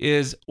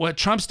as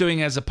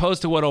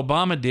opposed to what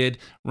Obama did,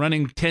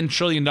 running $10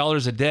 trillion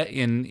of debt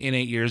in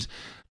 8 years.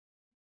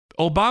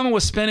 Obama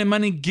was spending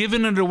money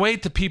giving it away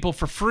to people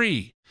for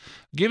free,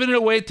 giving it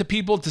away to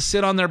people to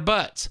sit on their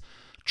butts.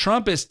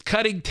 Trump is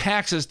cutting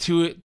taxes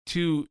to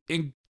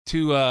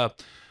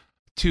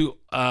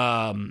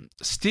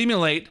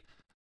stimulate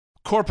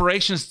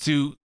corporations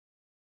to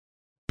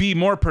be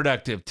more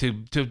productive,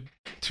 to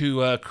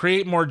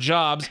create more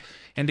jobs,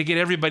 and to get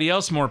everybody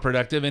else more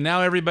productive. And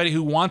now everybody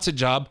who wants a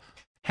job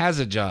has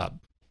a job.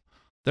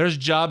 There's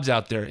jobs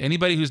out there.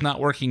 Anybody who's not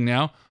working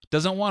now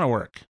doesn't want to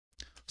work.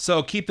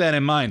 So keep that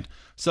in mind.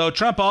 So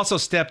Trump also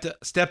stepped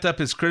up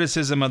his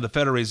criticism of the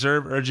Federal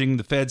Reserve, urging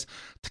the feds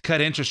to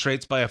cut interest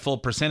rates by a full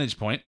percentage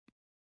point.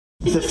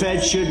 The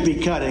Fed should be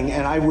cutting,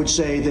 and I would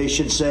say they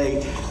should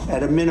say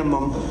at a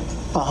minimum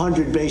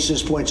 100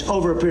 basis points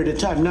over a period of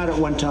time, not at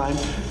one time,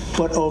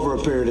 but over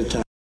a period of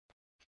time.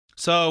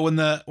 So when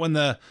the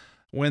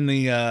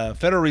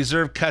Federal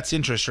Reserve cuts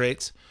interest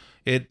rates,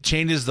 it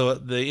changes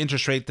the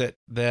interest rate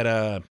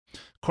that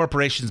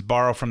corporations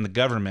borrow from the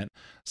government.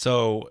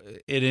 So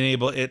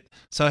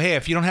So hey,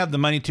 if you don't have the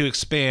money to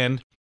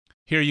expand,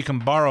 here you can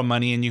borrow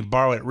money, and you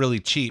borrow it really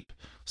cheap.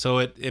 So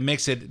it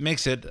makes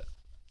it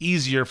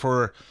easier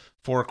for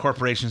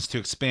corporations to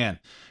expand.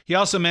 He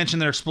also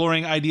mentioned they're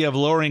exploring idea of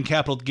lowering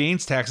capital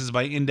gains taxes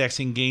by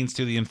indexing gains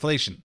to the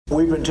inflation.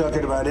 We've been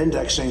talking about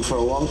indexing for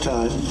a long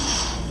time,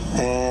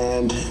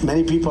 and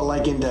many people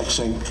like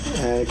indexing.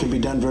 It can be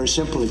done very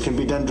simply. It can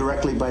be done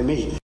directly by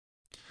me.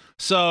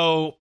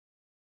 So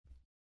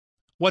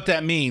what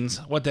that means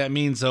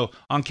though,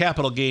 on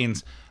capital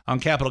gains,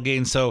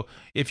 so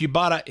if you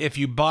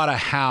bought a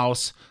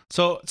house,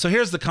 so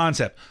here's the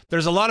concept.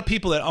 There's a lot of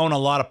people that own a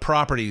lot of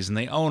properties, and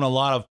they own a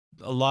lot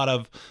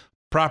of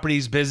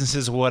properties,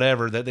 businesses,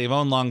 whatever, that they've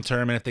owned long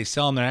term, and if they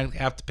sell them, they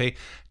have to pay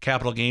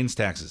capital gains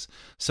taxes.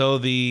 So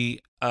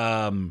the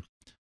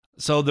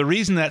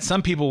reason that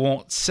some people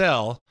won't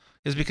sell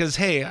is because,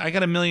 hey, I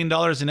got $1 million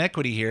in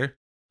equity here.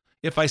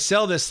 If I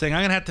sell this thing,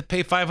 I'm gonna have to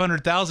pay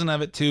 $500,000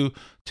 of it to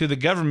the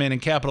government in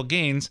capital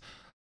gains.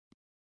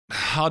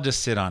 I'll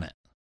just sit on it.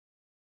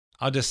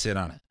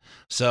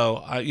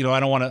 So I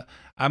don't want to.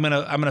 I'm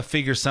gonna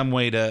figure some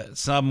way to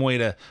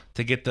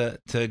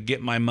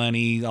get my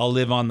money. I'll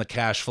live on the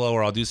cash flow,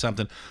 or I'll do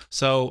something.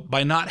 So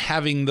by not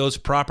having those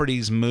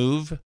properties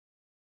move,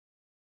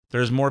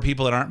 there's more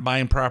people that aren't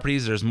buying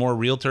properties. There's more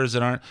realtors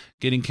that aren't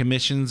getting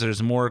commissions.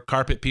 There's more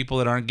carpet people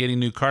that aren't getting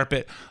new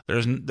carpet.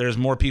 There's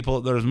more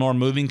people. There's more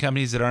moving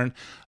companies that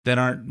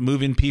aren't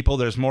moving people.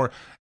 There's more.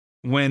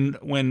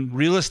 When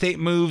real estate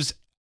moves,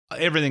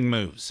 everything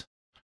moves.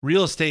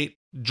 Real estate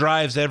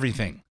drives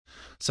everything.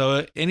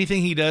 So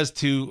anything he does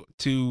to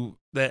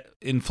that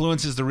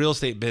influences the real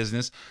estate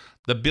business,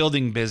 the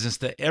building business,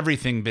 the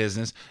everything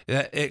business,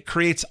 it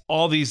creates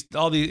all these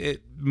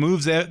it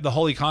moves the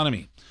whole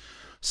economy.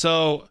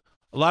 So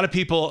a lot of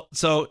people,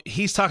 so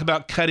he's talking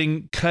about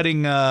cutting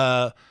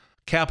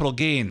capital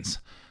gains.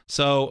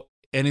 So,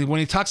 and when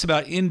he talks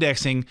about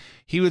indexing,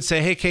 he would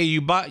say, "Hey, Kay,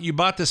 you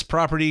bought this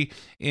property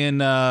in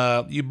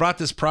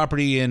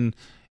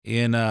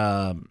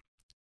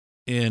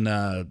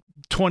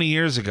 20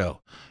 years ago,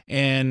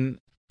 and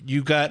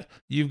you've got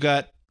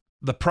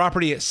the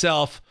property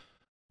itself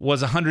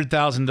was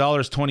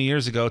 $100,000 20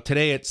 years ago.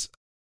 Today it's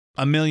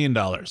 $1 million,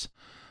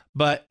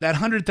 but that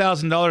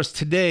 $100,000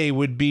 today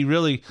would be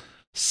really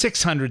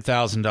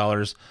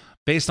 $600,000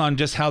 based on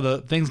just how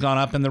the thing's gone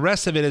up, and the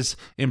rest of it is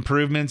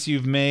improvements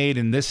you've made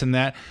and this and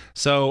that.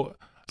 So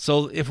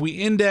if we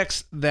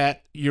index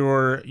that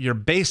your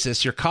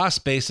basis, your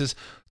cost basis,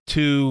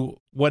 to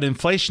what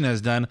inflation has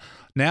done,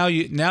 now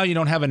you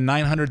don't have a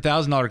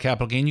 $900,000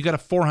 capital gain, you got a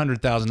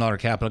 $400,000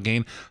 capital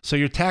gain, so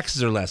your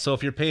taxes are less. So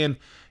if you're paying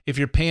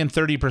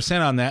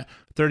 30% on that,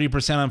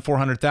 30% on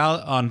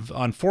 400,000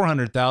 on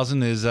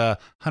 400,000 is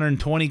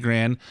 120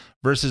 grand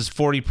versus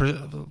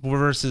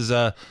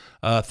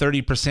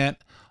 30%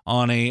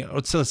 on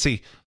let's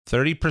see,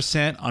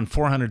 30% on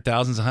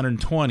 400,000 is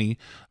 120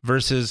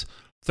 versus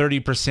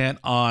 30%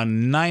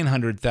 on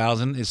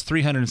 900,000 is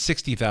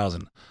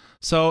 360,000.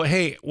 So,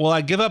 hey, will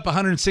I give up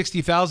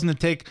 $160,000 to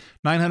take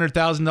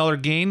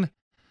 $900,000 gain?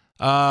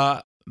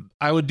 I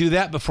would do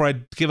that before I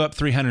give up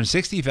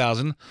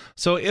 $360,000.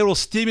 So it will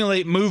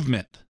stimulate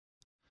movement.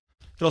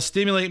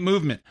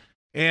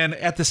 And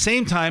at the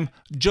same time,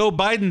 Joe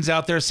Biden's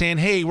out there saying,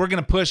 hey, we're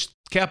going to push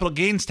capital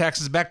gains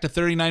taxes back to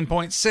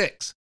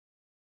 39.6.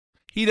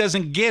 He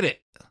doesn't get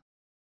it.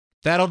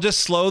 That'll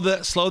just slow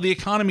the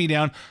economy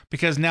down,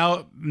 because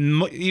now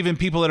even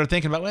people that are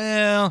thinking about,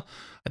 well,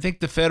 I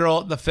think the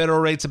federal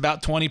rate's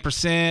about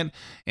 20%,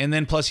 and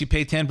then plus you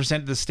pay 10%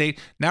 to the state.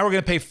 Now we're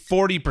going to pay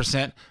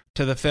 40%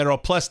 to the federal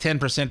plus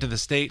 10% to the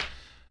state.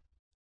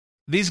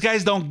 These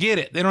guys don't get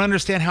it. They don't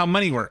understand how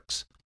money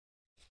works.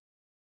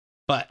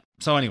 But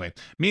so anyway,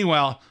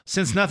 meanwhile,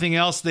 since nothing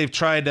else they've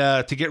tried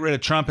to get rid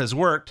of Trump has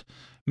worked,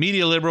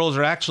 media liberals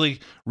are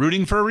actually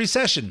rooting for a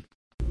recession.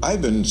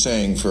 I've been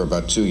saying for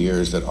about 2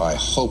 years that I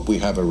hope we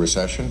have a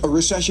recession. A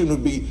recession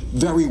would be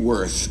very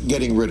worth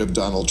getting rid of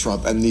Donald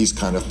Trump and these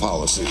kind of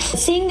policies.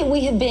 Seeing that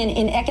we have been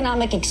in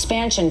economic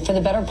expansion for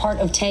the better part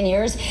of 10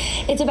 years,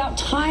 it's about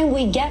time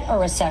we get a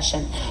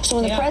recession. So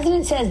when the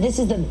president says this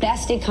is the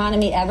best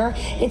economy ever,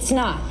 it's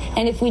not.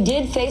 And if we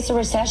did face a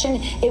recession,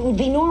 it would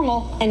be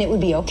normal and it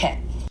would be okay.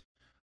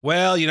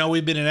 Well,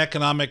 we've been in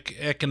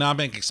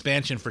economic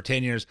expansion for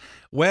 10 years.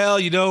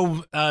 Well,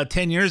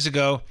 10 years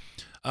ago,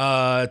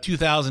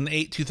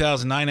 2008,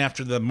 2009,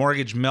 after the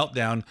mortgage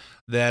meltdown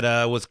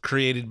that was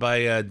created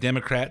by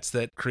Democrats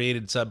that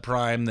created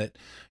subprime, that,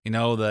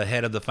 the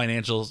head of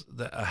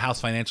the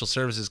House Financial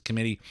Services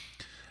Committee,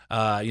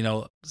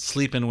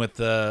 sleeping with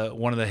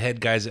one of the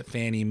head guys at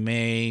Fannie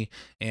Mae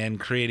and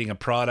creating a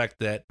product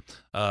that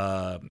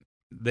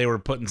they were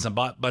putting some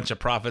bunch of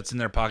profits in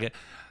their pocket.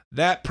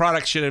 That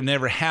product should have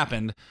never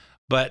happened.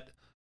 But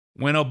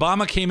when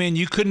Obama came in,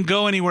 you couldn't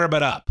go anywhere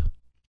but up.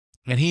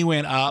 And he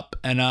went up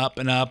and up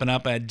and up and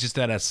up at just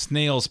at a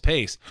snail's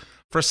pace.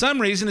 For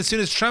some reason, as soon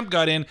as Trump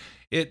got in,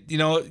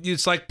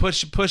 it's like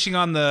pushing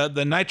on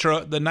the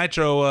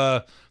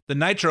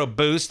nitro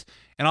boost,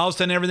 and all of a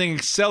sudden everything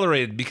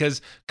accelerated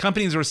because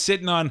companies were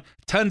sitting on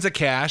tons of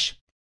cash.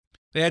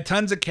 They had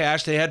tons of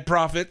cash, they had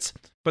profits,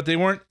 but they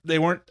weren't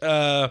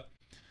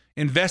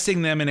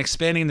investing them in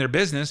expanding their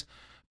business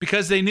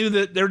because they knew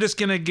that they're just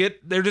going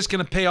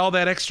to pay all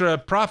that extra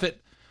profit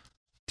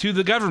to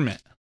the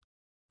government.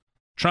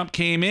 Trump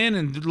came in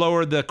and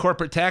lowered the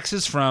corporate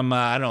taxes from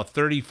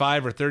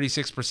 35 or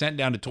 36%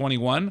 down to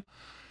 21%,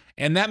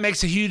 and that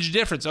makes a huge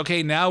difference.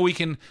 Okay, now we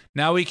can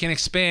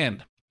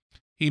expand.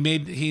 He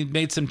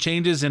made some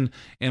changes in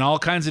all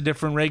kinds of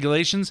different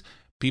regulations.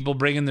 People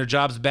bringing their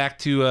jobs back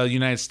to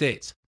United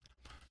States.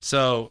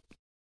 So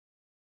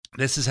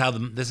this is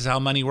how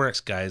money works,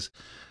 guys.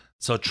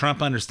 So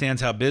Trump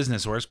understands how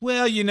business works.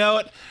 Well, you know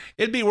it.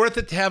 It'd be worth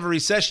it to have a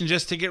recession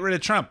just to get rid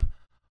of Trump.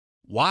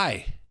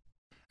 Why?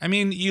 I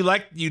mean,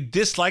 you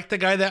dislike the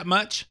guy that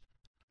much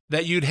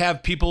that you'd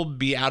have people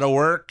be out of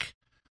work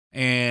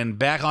and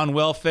back on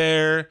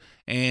welfare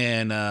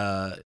and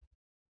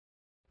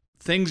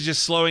things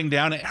just slowing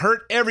down. It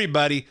hurt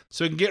everybody,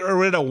 so you can get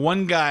rid of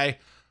one guy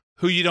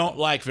who you don't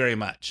like very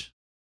much.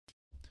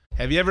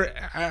 Have you ever?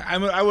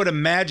 I would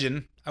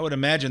imagine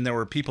there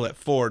were people at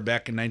Ford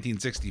back in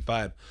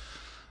 1965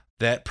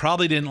 that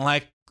probably didn't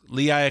like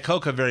Lee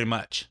Iacocca very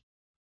much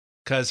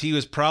because he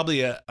was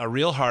probably a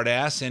real hard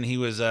ass, and he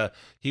was a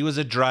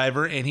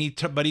driver, and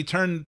but he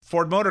turned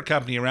Ford Motor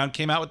Company around,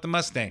 came out with the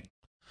Mustang.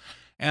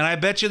 And I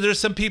bet you there's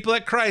some people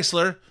at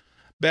Chrysler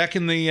back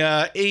in the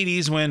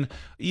 80s when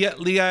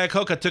Lee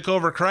Iacocca took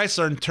over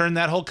Chrysler and turned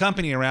that whole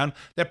company around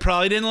that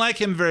probably didn't like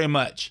him very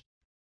much.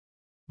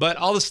 But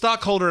all the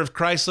stockholder of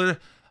Chrysler,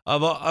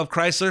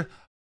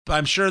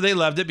 I'm sure they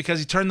loved it because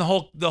he turned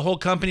the whole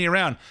company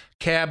around.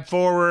 Cab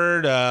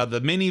forward,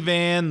 the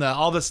minivan,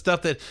 all the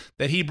stuff that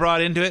he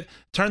brought into it,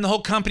 turned the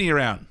whole company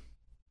around.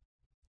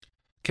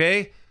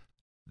 Okay?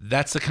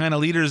 That's the kind of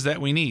leaders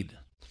that we need.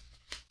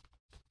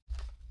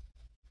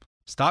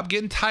 Stop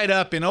getting tied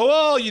up in,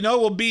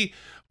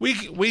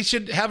 we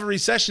should have a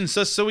recession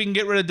so we can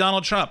get rid of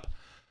Donald Trump.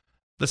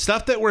 The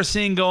stuff that we're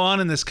seeing go on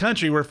in this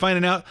country, we're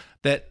finding out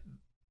that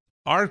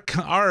our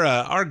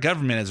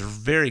government is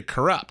very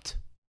corrupt.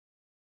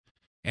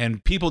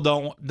 And people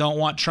don't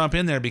want Trump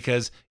in there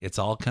because it's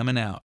all coming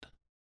out.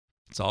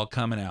 It's all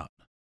coming out.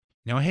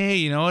 Hey,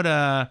 you know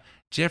what?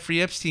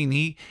 Jeffrey Epstein,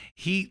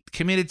 he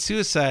committed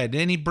suicide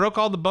and he broke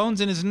all the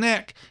bones in his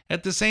neck.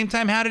 At the same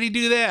time, how did he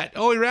do that?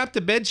 Oh, he wrapped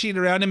a bedsheet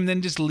around him and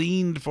then just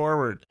leaned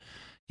forward.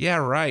 Yeah,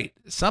 right.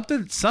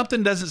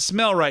 Something doesn't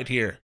smell right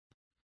here.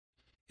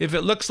 If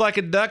it looks like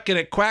a duck and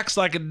it quacks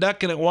like a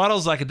duck and it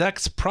waddles like a duck,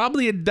 it's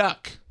probably a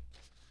duck.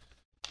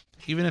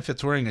 Even if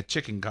it's wearing a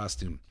chicken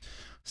costume.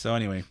 So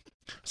anyway.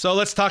 So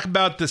let's talk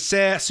about the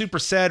super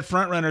sad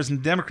frontrunners in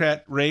the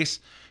Democrat race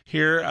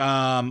here.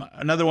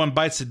 Another one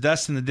bites the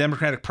dust in the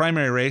Democratic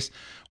primary race.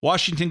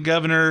 Washington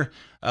Governor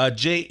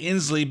Jay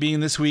Inslee being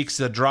this week's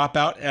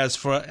dropout. As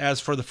for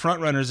the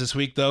frontrunners this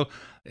week, though,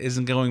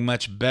 isn't going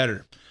much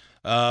better.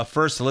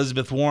 First,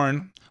 Elizabeth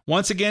Warren,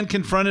 once again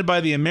confronted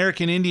by the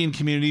American Indian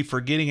community for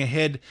getting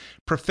ahead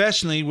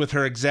professionally with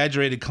her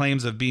exaggerated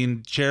claims of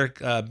having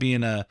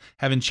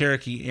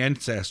Cherokee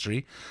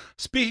ancestry.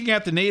 Speaking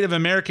at the Native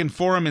American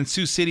Forum in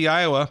Sioux City,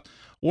 Iowa,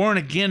 Warren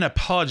again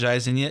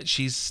apologized, and yet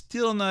she's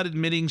still not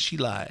admitting she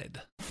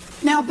lied.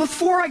 Now,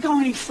 before I go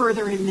any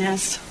further in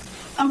this,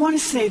 I want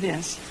to say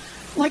this.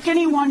 Like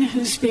anyone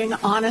who's being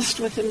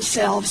honest with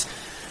themselves,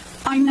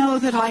 I know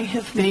that I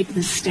have made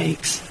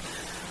mistakes.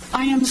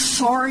 I am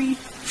sorry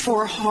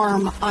for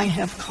harm I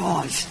have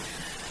caused.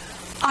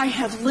 I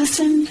have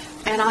listened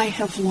and I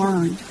have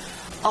learned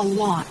a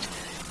lot,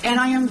 and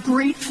I am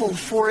grateful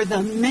for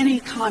the many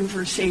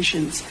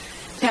conversations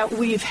that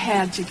we've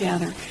had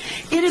together.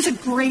 It is a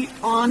great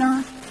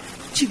honor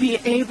to be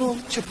able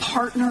to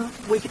partner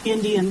with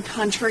Indian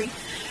country,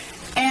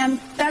 and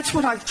that's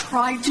what I've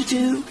tried to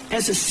do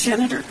as a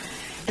senator,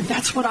 and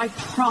that's what I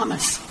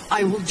promise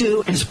I will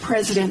do as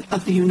President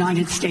of the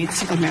United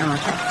States of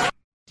America.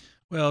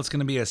 Well, it's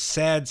going to be a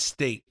sad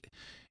state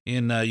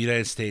in the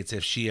United States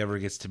if she ever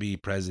gets to be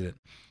president.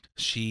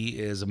 She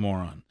is a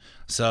moron.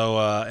 So,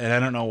 and I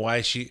don't know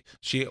why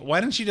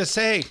why didn't she just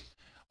say,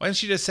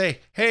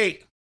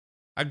 hey,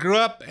 I grew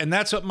up and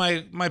that's what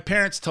my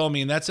parents told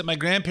me and that's what my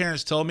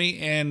grandparents told me,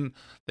 and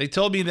they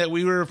told me that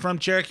we were from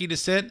Cherokee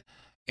descent,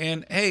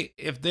 and hey,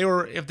 if they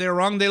were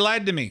wrong, they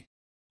lied to me.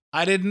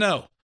 I didn't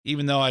know,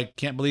 even though I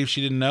can't believe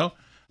she didn't know,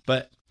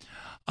 but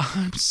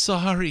I'm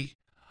sorry.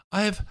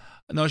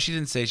 No, she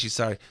didn't say she's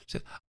sorry. She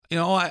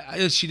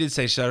said, she did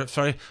say sorry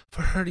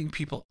for hurting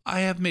people.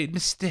 I have made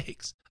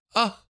mistakes.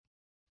 Oh,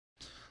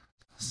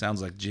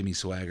 sounds like Jimmy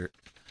Swaggart.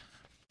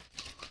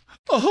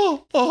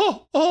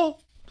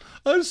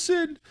 I've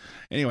sinned.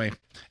 Anyway,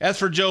 as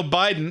for Joe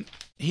Biden,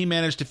 he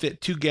managed to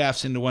fit 2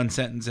 gaffes into one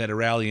sentence at a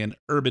rally in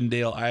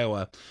Urbandale,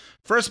 Iowa.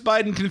 First,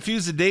 Biden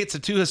confused the dates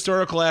of 2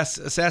 historical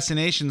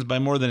assassinations by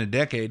more than a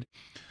decade.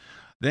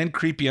 Then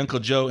creepy Uncle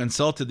Joe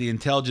insulted the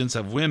intelligence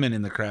of women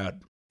in the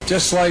crowd.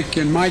 Just like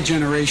in my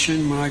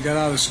generation, when I got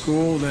out of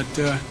school,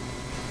 that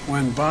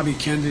when Bobby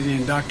Kennedy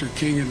and Dr.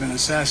 King had been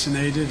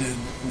assassinated in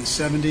the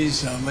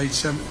 70s, late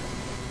 70s,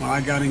 when I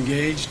got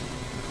engaged,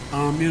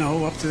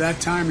 up to that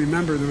time,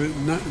 remember, there was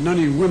none of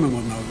you women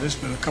will know this,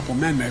 but a couple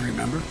men may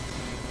remember.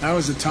 That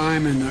was a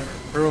time in the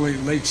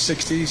late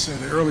 60s, or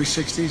the early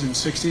 60s and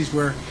 60s,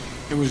 where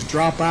it was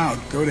drop out,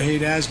 go to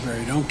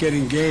Haight-Ashbury, don't get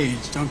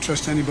engaged, don't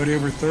trust anybody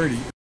over 30.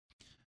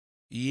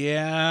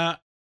 Yeah,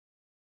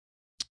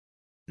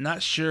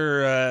 not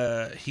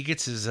sure he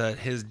gets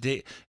his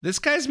date. This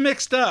guy's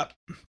mixed up.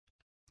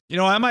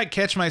 I might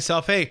catch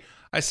myself, hey,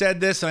 I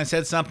said this and I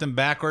said something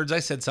backwards. I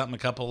said something a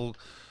couple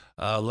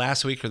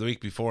last week or the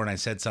week before, and I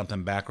said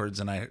something backwards,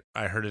 and I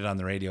heard it on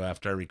the radio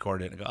after I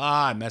recorded it. And I go,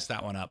 I messed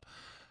that one up.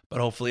 But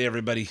hopefully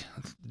everybody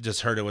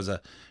just heard it was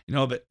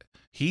but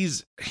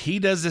he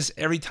does this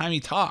every time he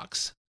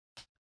talks.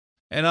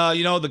 And,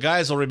 the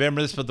guys will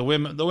remember this, but the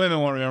women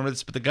won't remember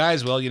this, but the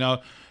guys will,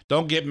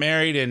 don't get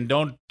married and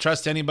don't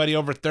trust anybody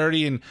over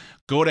 30 and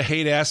go to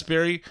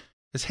Haight-Ashbury.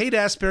 Is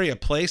Haight-Ashbury a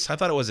place? I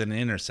thought it was an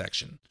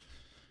intersection.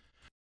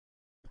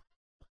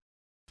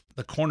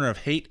 The corner of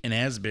Haight and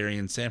Asbury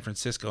in San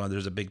Francisco,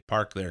 there's a big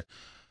park there.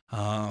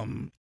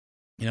 Tune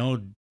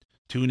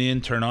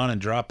in, turn on, and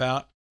drop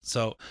out.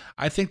 So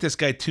I think this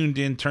guy tuned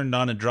in, turned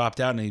on, and dropped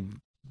out, and he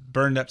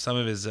burned up some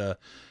of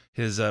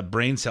his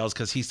brain cells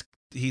because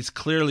he's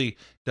clearly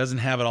doesn't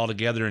have it all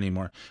together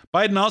anymore.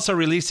 Biden also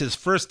released his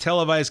first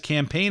televised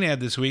campaign ad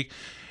this week.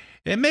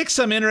 It makes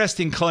some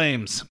interesting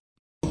claims.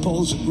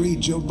 Polls agree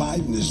Joe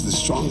Biden is the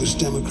strongest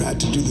Democrat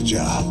to do the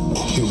job.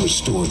 He'll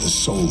restore the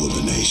soul of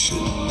the nation.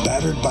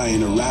 Battered by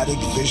an erratic,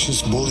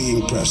 vicious,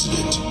 bullying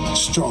president.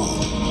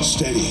 Strong,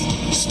 steady,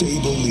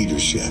 stable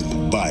leadership.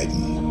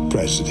 Biden,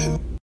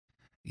 president.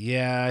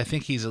 Yeah, I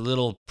think he's a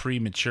little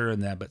premature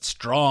in that, but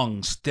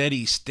strong,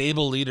 steady,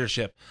 stable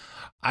leadership.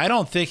 I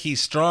don't think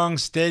he's strong,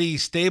 steady,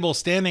 stable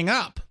standing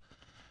up.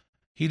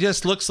 He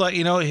just looks like,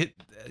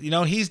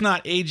 he's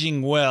not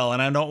aging well,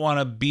 and I don't want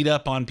to beat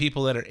up on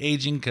people that are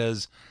aging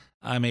because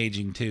I'm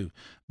aging too.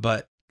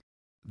 But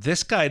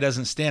this guy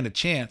doesn't stand a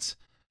chance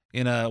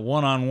in a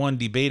one-on-one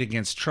debate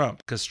against Trump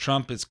because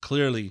Trump is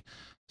clearly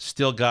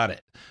still got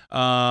it.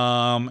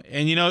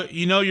 And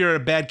you're a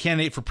bad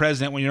candidate for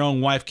president when your own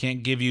wife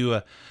can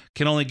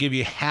only give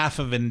you half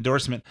of an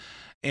endorsement.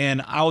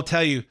 And I will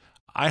tell you,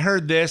 I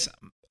heard this.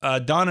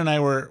 Dawn and I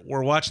were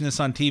watching this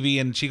on TV,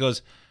 and she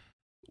goes,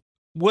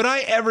 "Would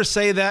I ever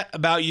say that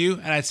about you?"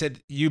 And I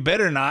said, "You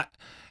better not."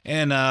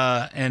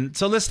 And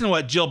so listen to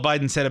what Jill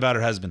Biden said about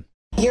her husband.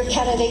 Your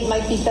candidate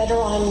might be better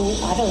on,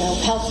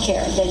 health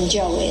care than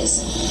Joe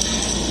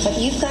is. But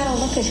you've got to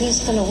look at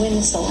who's going to win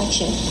this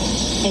election.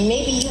 And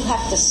maybe you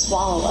have to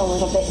swallow a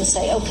little bit and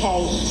say,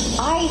 okay,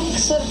 I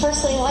sort of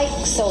personally like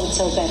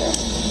so-and-so better.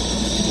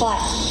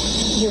 But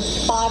your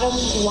bottom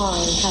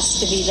line has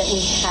to be that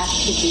we have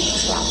to beat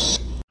Trump.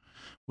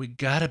 We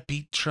got to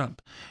beat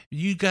Trump.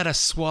 You got to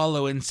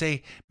swallow and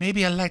say,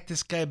 maybe I like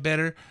this guy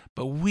better,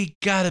 but we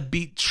got to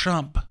beat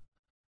Trump.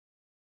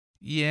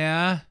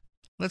 Yeah.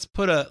 Let's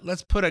put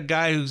a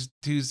guy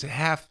who's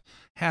half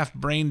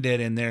brain dead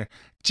in there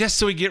just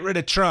so we get rid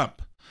of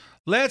Trump.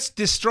 Let's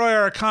destroy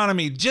our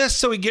economy just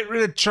so we get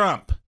rid of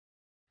Trump.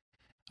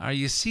 Are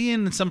you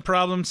seeing some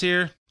problems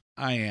here?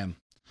 I am.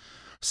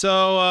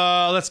 So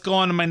let's go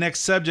on to my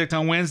next subject.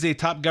 On Wednesday,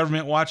 top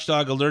government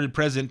watchdog alerted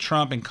President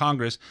Trump and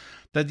Congress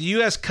that the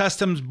U.S.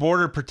 Customs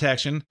Border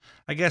Protection,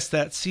 I guess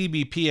that's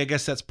CBP, I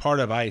guess that's part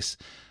of ICE,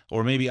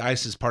 or maybe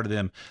ICE is part of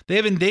them. They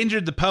have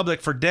endangered the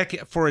public for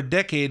a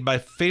decade by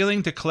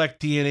failing to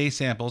collect DNA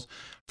samples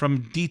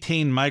from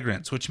detained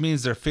migrants, which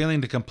means they're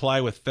failing to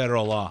comply with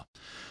federal law.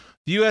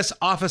 The U.S.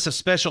 Office of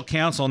Special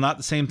Counsel, not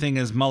the same thing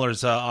as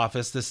Mueller's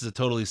office, this is a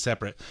totally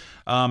separate,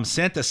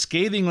 sent a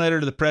scathing letter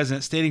to the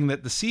president stating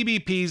that the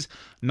CBP's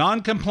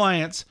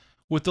non-compliance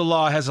with the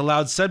law has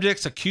allowed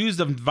subjects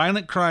accused of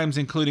violent crimes,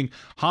 including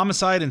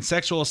homicide and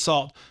sexual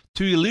assault,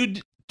 to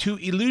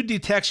elude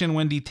detection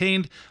when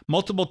detained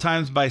multiple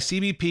times by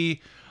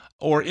CBP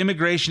or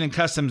Immigration and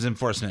Customs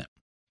Enforcement.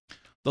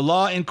 The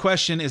law in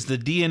question is the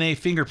DNA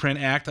Fingerprint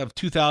Act of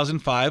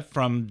 2005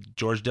 from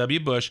George W.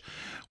 Bush,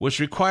 which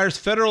requires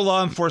federal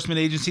law enforcement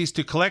agencies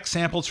to collect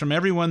samples from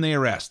everyone they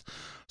arrest,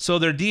 so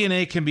their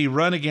DNA can be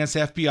run against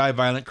FBI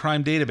violent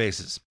crime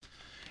databases.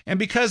 And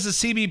because the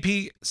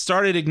CBP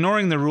started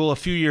ignoring the rule a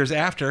few years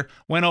after,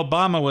 when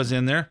Obama was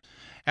in there,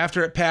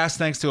 after it passed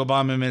thanks to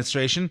Obama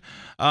administration,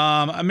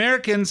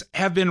 Americans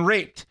have been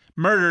raped,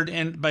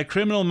 murdered by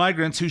criminal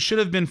migrants who should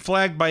have been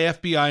flagged by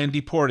FBI and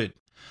deported.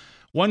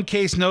 One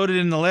case noted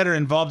in the letter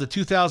involved a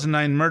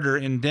 2009 murder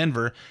in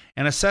Denver,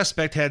 and a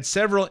suspect had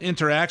several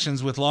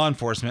interactions with law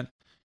enforcement.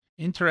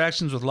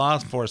 Interactions with law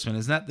enforcement,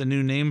 isn't that the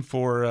new name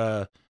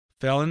for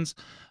felons?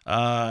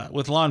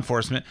 With law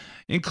enforcement,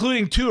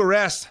 including 2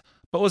 arrests,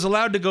 but was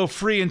allowed to go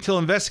free until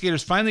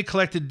investigators finally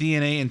collected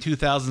DNA in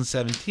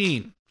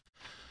 2017.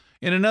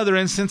 In another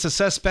instance, a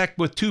suspect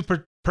with two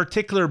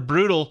particular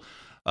brutal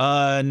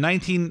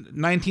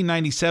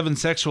 1997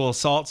 sexual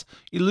assaults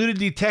eluded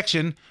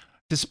detection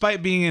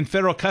despite being in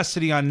federal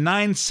custody on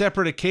 9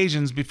 separate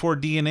occasions before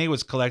DNA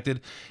was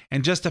collected,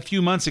 and just a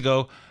few months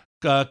ago,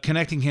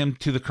 connecting him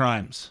to the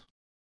crimes.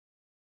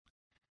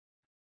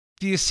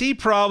 Do you see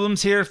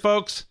problems here,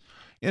 folks?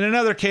 In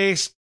another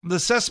case,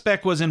 the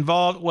suspect was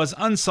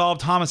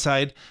unsolved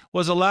homicide,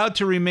 was allowed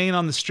to remain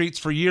on the streets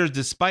for years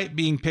despite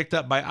being picked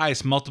up by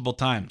ICE multiple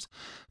times.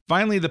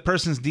 Finally, the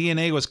person's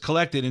DNA was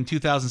collected in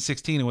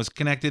 2016 and was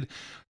connected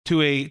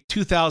to a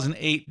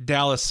 2008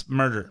 Dallas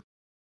murder.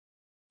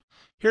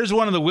 Here's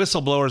one of the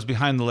whistleblowers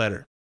behind the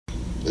letter.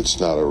 It's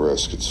not a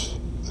risk.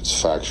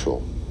 It's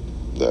factual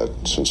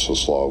that since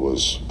this law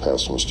was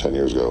passed almost 10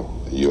 years ago,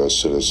 U.S.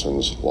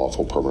 citizens,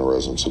 lawful permanent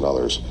residents, and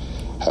others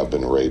have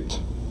been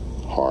raped,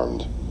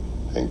 harmed,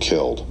 and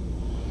killed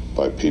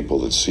by people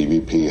that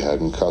CBP had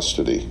in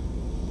custody,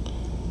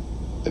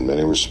 in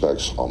many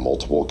respects, on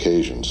multiple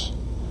occasions,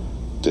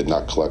 did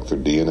not collect their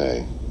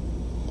DNA,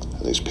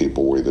 and these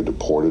people were either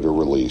deported or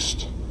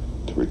released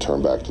to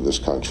return back to this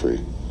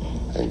country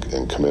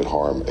and commit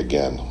harm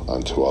again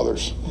unto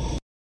others.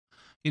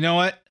 You know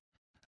what?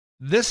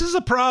 This is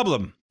a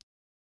problem.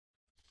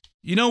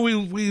 You know,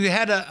 we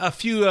had a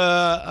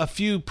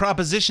few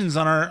propositions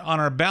on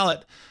our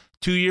ballot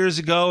 2 years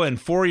ago and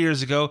 4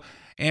 years ago,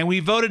 and we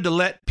voted to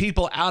let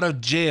people out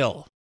of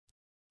jail.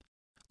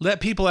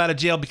 Let people out of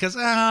jail because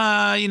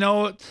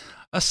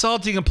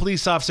assaulting a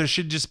police officer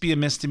should just be a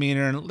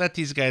misdemeanor, and let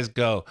these guys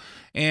go.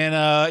 And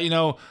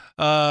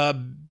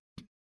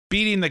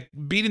beating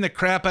the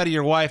crap out of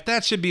your wife,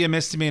 that should be a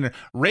misdemeanor.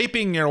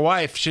 Raping your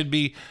wife should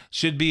be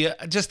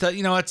just a,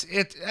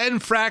 it's an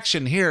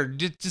infraction here,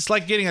 just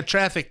like getting a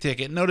traffic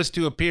ticket, notice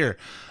to appear.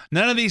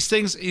 None of these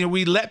things,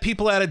 we let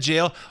people out of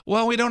jail.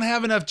 Well, we don't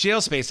have enough jail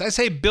space. I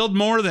say build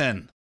more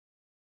then.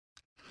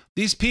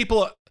 These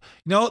people,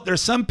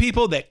 there's some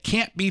people that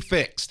can't be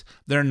fixed.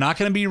 They're not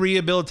going to be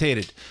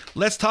rehabilitated.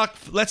 Let's talk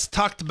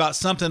about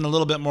something a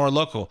little bit more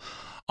local.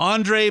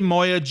 Andre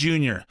Moya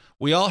Jr.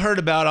 We all heard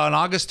about on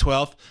August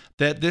 12th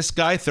that this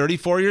guy,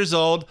 34 years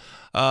old,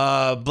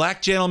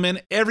 black gentleman,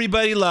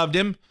 everybody loved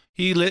him.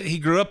 He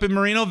grew up in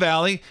Moreno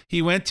Valley.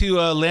 He went to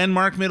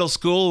Landmark Middle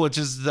School, which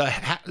is a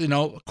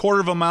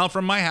quarter of a mile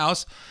from my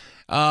house.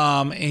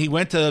 And he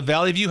went to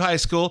Valley View High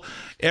School.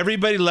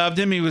 Everybody loved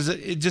him. I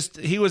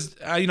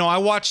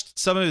watched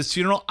some of his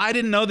funeral. I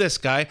didn't know this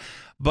guy.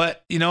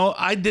 But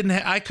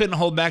I couldn't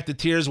hold back the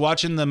tears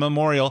watching the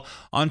memorial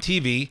on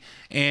TV,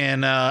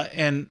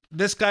 and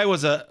this guy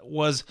was a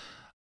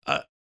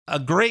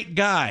great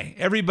guy.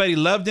 Everybody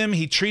loved him.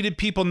 He treated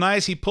people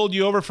nice. He pulled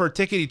you over for a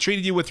ticket. He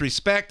treated you with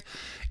respect.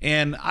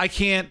 And I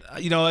can't,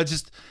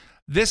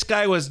 this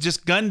guy was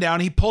just gunned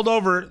down. He pulled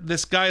over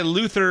this guy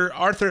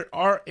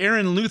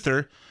Aaron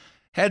Luther,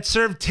 had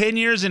served 10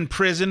 years in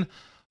prison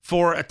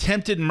for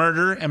attempted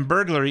murder and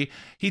burglary.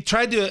 He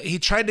tried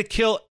to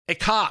kill a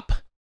cop.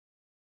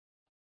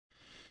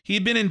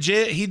 He'd been in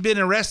jail. He'd been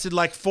arrested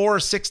like 4 or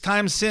 6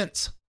 times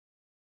since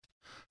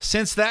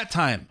that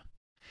time.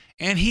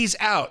 And he's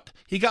out.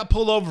 He got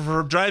pulled over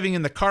for driving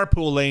in the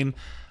carpool lane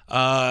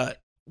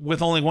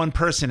with only one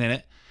person in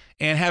it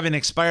and having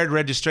expired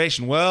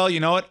registration. Well,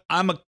 you know what?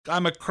 I'm a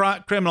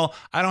criminal.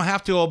 I don't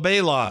have to obey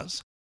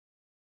laws.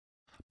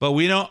 But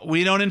we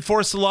don't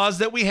enforce the laws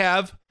that we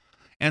have.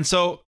 And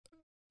so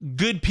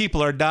good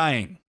people are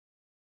dying.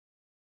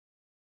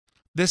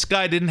 This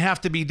guy didn't have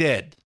to be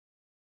dead.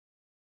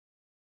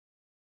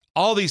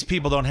 All these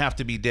people don't have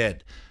to be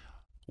dead.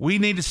 We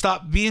need to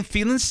stop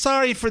feeling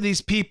sorry for these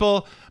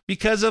people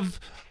because of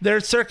their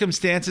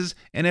circumstances.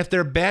 And if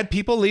they're bad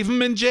people, leave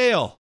them in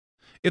jail.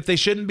 If they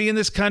shouldn't be in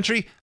this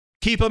country,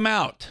 keep them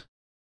out.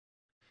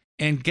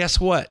 And guess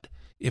what?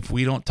 If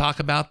we don't talk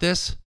about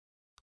this,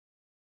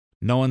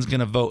 no one's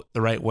going to vote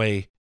the right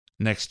way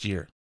next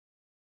year.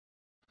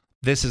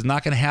 This is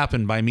not going to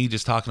happen by me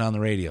just talking on the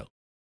radio.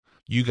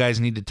 You guys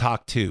need to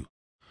talk too.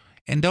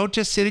 And don't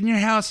just sit in your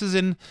houses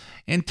and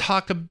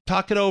talk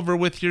it over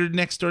with your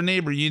next door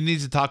neighbor. You need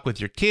to talk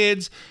with your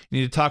kids. You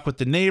need to talk with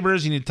the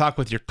neighbors. You need to talk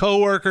with your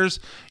coworkers.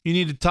 You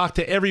need to talk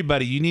to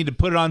everybody. You need to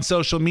put it on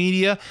social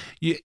media.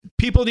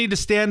 People need to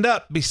stand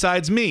up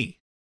besides me.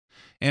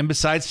 And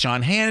besides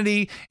Sean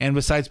Hannity, and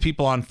besides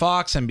people on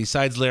Fox, and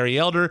besides Larry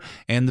Elder,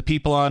 and the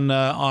people on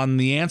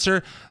The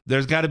Answer,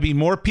 there's got to be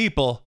more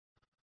people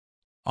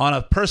on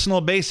a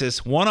personal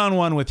basis,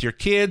 one-on-one with your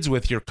kids,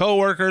 with your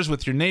coworkers,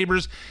 with your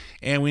neighbors,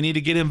 and we need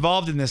to get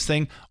involved in this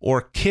thing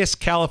or kiss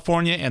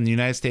California and the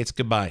United States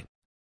goodbye.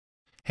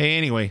 Hey,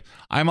 anyway,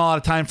 I'm all out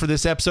of time for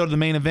this episode of The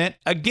Main Event.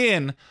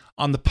 Again,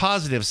 on the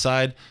positive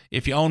side,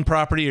 if you own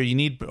property or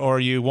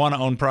you want to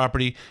own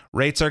property,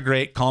 rates are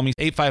great. Call me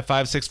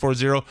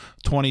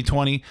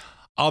 855-640-2020.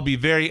 I'll be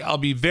very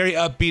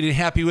upbeat and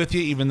happy with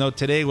you, even though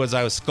today I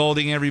was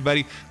scolding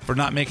everybody for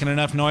not making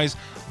enough noise.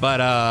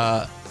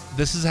 But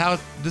this is how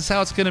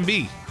it's going to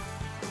be.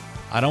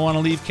 I don't want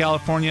to leave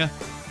California,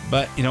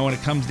 but when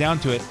it comes down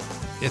to it,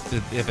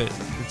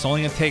 it's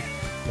only going to take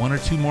one or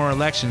two more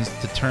elections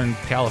to turn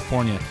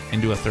California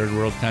into a third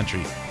world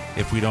country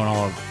if we don't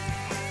all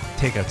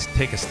take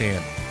a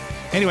stand.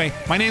 Anyway,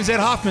 my name's Ed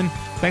Hoffman.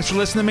 Thanks for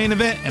listening to Main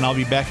Event, and I'll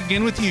be back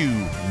again with you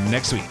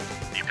next week.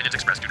 The opinions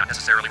expressed do not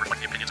necessarily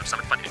reflect the opinions of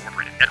Summit Funding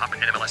Incorporated. Ed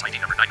Hoffman, NMLS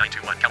ID number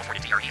 9921,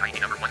 California DRE ID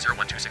number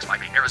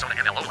 1012658, Arizona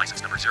MLO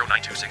license number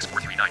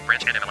 0926439,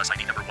 Branch NMLS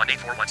ID number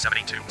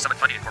 1841782, Summit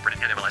Funding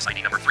Incorporated NMLS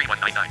ID number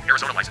 3199,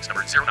 Arizona license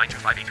number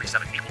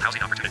 0925837, Equal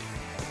Housing Opportunity.